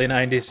Domino's in the early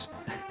 90s.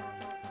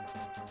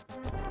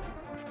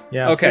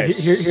 Yeah, okay.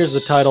 So here's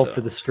the title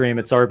for the stream.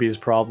 It's Arby's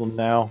problem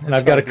now. And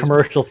I've got a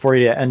commercial for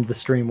you to end the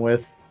stream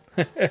with.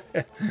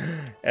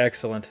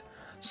 Excellent.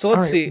 So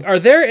let's see. Are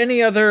there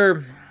any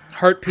other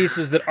heart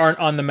pieces that aren't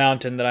on the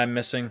mountain that I'm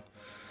missing?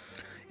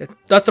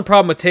 That's the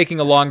problem with taking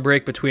a long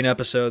break between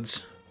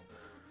episodes.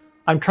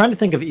 I'm trying to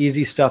think of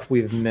easy stuff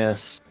we've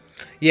missed.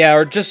 Yeah,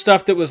 or just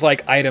stuff that was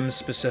like item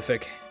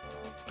specific.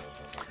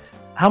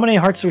 How many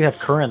hearts do we have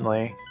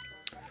currently?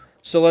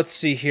 So let's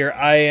see here.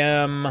 I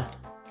am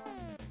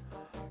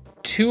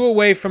 2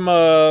 away from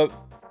a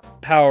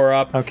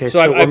power-up. Okay,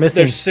 so we're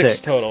missing there's 6 6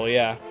 total,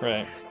 yeah,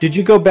 right. Did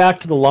you go back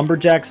to the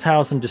lumberjack's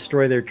house and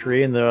destroy their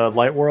tree in the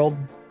light world?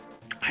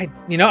 I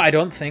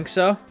don't think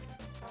so.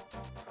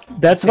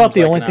 That's about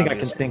the like only an thing I can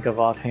obvious think of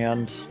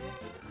offhand.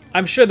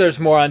 I'm sure there's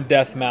more on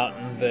Death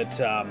Mountain that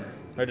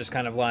are just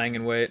kind of lying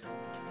in wait.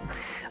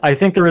 I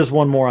think there is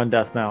one more on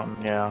Death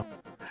Mountain, yeah.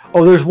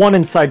 Oh, there's one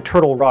inside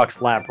Turtle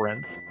Rock's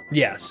labyrinth.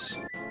 Yes.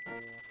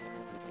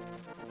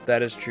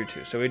 That is true,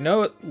 too. So we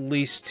know at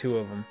least 2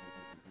 of them.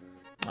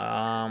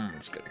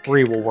 Let's go to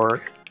 3 will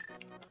work.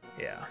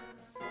 Yeah.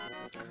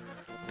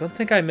 Don't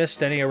think I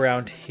missed any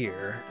around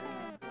here.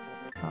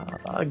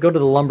 Go to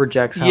the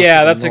lumberjack's house.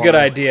 Yeah, that's a good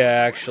idea,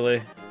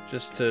 actually.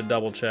 Just to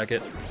double-check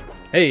it.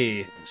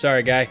 Hey,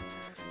 sorry, guy.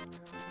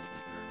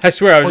 I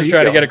swear I was just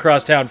trying to get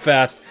across town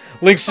fast.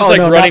 Link's just,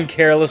 running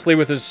carelessly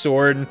with his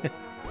sword and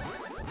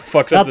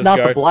fucks up this guard.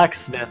 Not the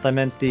blacksmith, I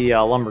meant the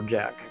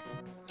lumberjack.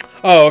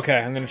 Oh, okay.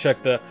 I'm going to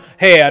check the...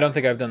 Hey, I don't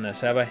think I've done this,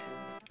 have I?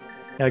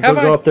 Yeah,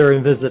 go up there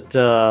and visit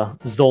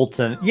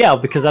Zoltan. Yeah,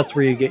 because that's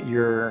where you get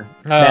your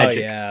magic.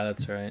 Oh, yeah,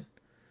 that's right.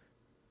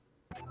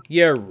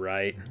 You're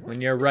right.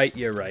 When you're right,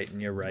 you're right, and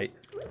you're right.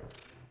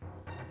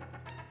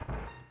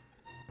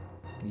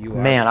 You are.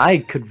 Man, I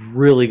could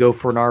really go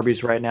for an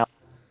Arby's right now.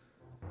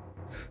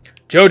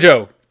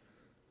 Jojo!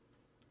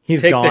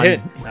 He's Take gone. the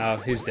hit. Oh,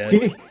 he's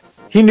dead.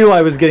 He knew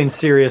I was getting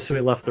serious, so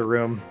he left the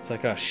room. It's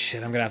like, oh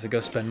shit, I'm gonna have to go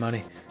spend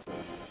money.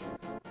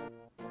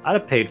 I'd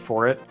have paid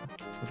for it,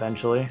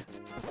 eventually.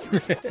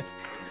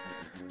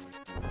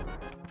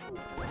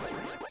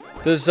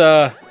 Does,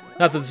 not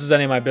that this is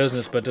any of my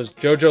business, but does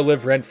Jojo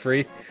live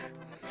rent-free?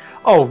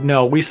 Oh,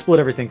 no, we split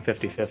everything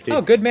 50-50.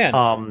 Oh, good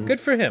man. Good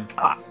for him.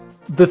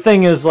 The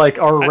thing is, like,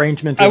 our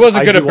arrangement is... I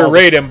wasn't going to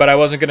berate him, but I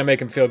wasn't going to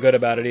make him feel good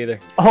about it either.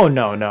 Oh,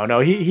 no.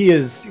 He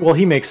is... Well,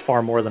 he makes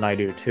far more than I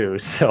do, too,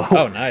 so...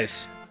 Oh,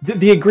 nice.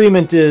 The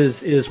agreement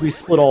is we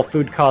split all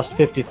food cost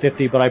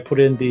 50-50, but I put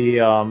in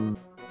the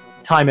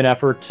time and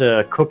effort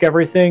to cook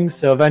everything,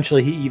 so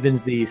eventually he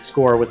evens the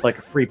score with, like,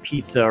 a free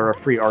pizza or a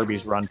free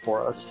Arby's run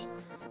for us.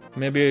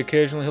 Maybe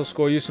occasionally he'll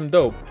score you some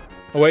dope.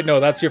 Oh, wait,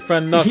 no, that's your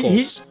friend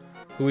Knuckles,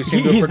 who we seem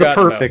to have He's the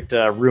forgotten perfect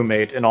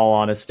roommate, in all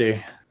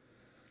honesty.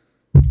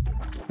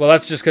 Well,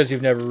 that's just because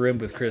you've never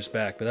roomed with Chris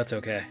back, but that's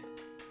okay.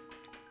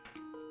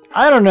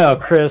 I don't know,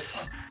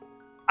 Chris.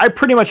 I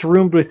pretty much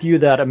roomed with you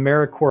that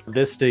AmeriCorps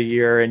Vista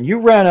year, and you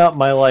ran up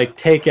my, like,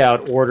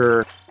 takeout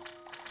order...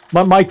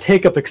 My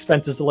take-up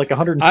expenses to, like,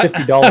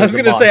 $150 I was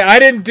going to say, I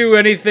didn't do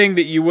anything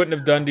that you wouldn't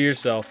have done to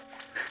yourself.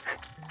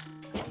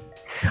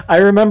 I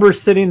remember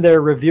sitting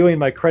there reviewing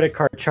my credit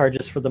card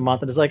charges for the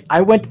month, and it's like,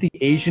 I went to the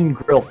Asian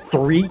Grill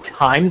 3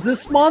 times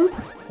this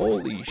month?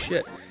 Holy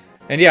shit.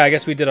 And yeah, I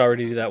guess we did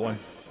already do that one.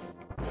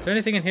 Is there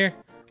anything in here?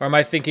 Or am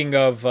I thinking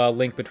of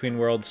Link Between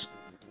Worlds?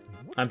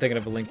 I'm thinking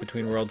of a Link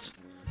Between Worlds.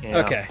 Yeah.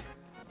 Okay.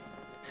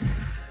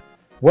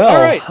 Well,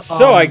 alright,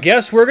 so I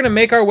guess we're going to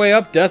make our way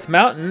up Death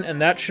Mountain,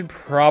 and that should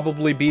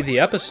probably be the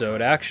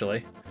episode,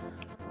 actually.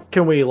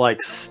 Can we,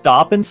 like,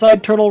 stop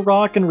inside Turtle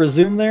Rock and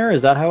resume there?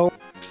 Is that how it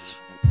works?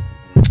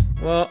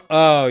 Well,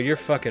 oh, you're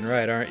fucking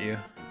right, aren't you?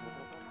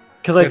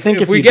 Because I think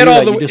if we get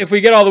all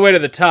the way to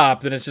the top,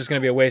 then it's just going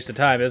to be a waste of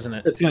time, isn't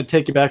it? It's going to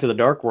take you back to the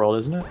Dark World,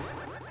 isn't it?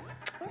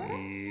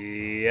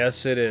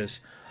 Yes, it is.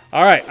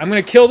 All right, I'm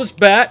going to kill this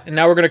bat, and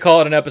now we're going to call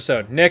it an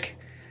episode. Nick,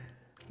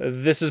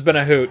 this has been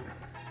a hoot.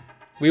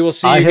 We will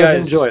see you guys. I have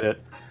enjoyed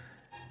it.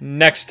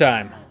 Next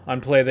time on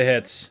Play the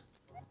Hits.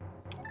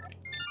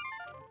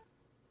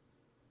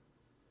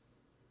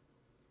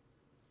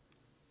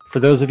 For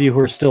those of you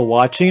who are still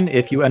watching,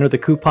 if you enter the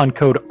coupon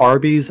code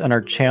Arby's on our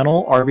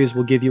channel, Arby's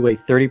will give you a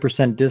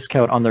 30%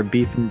 discount on their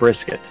beef and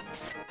brisket.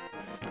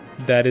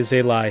 That is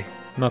a lie.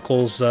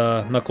 Knuckles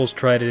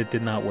tried it, it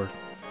did not work.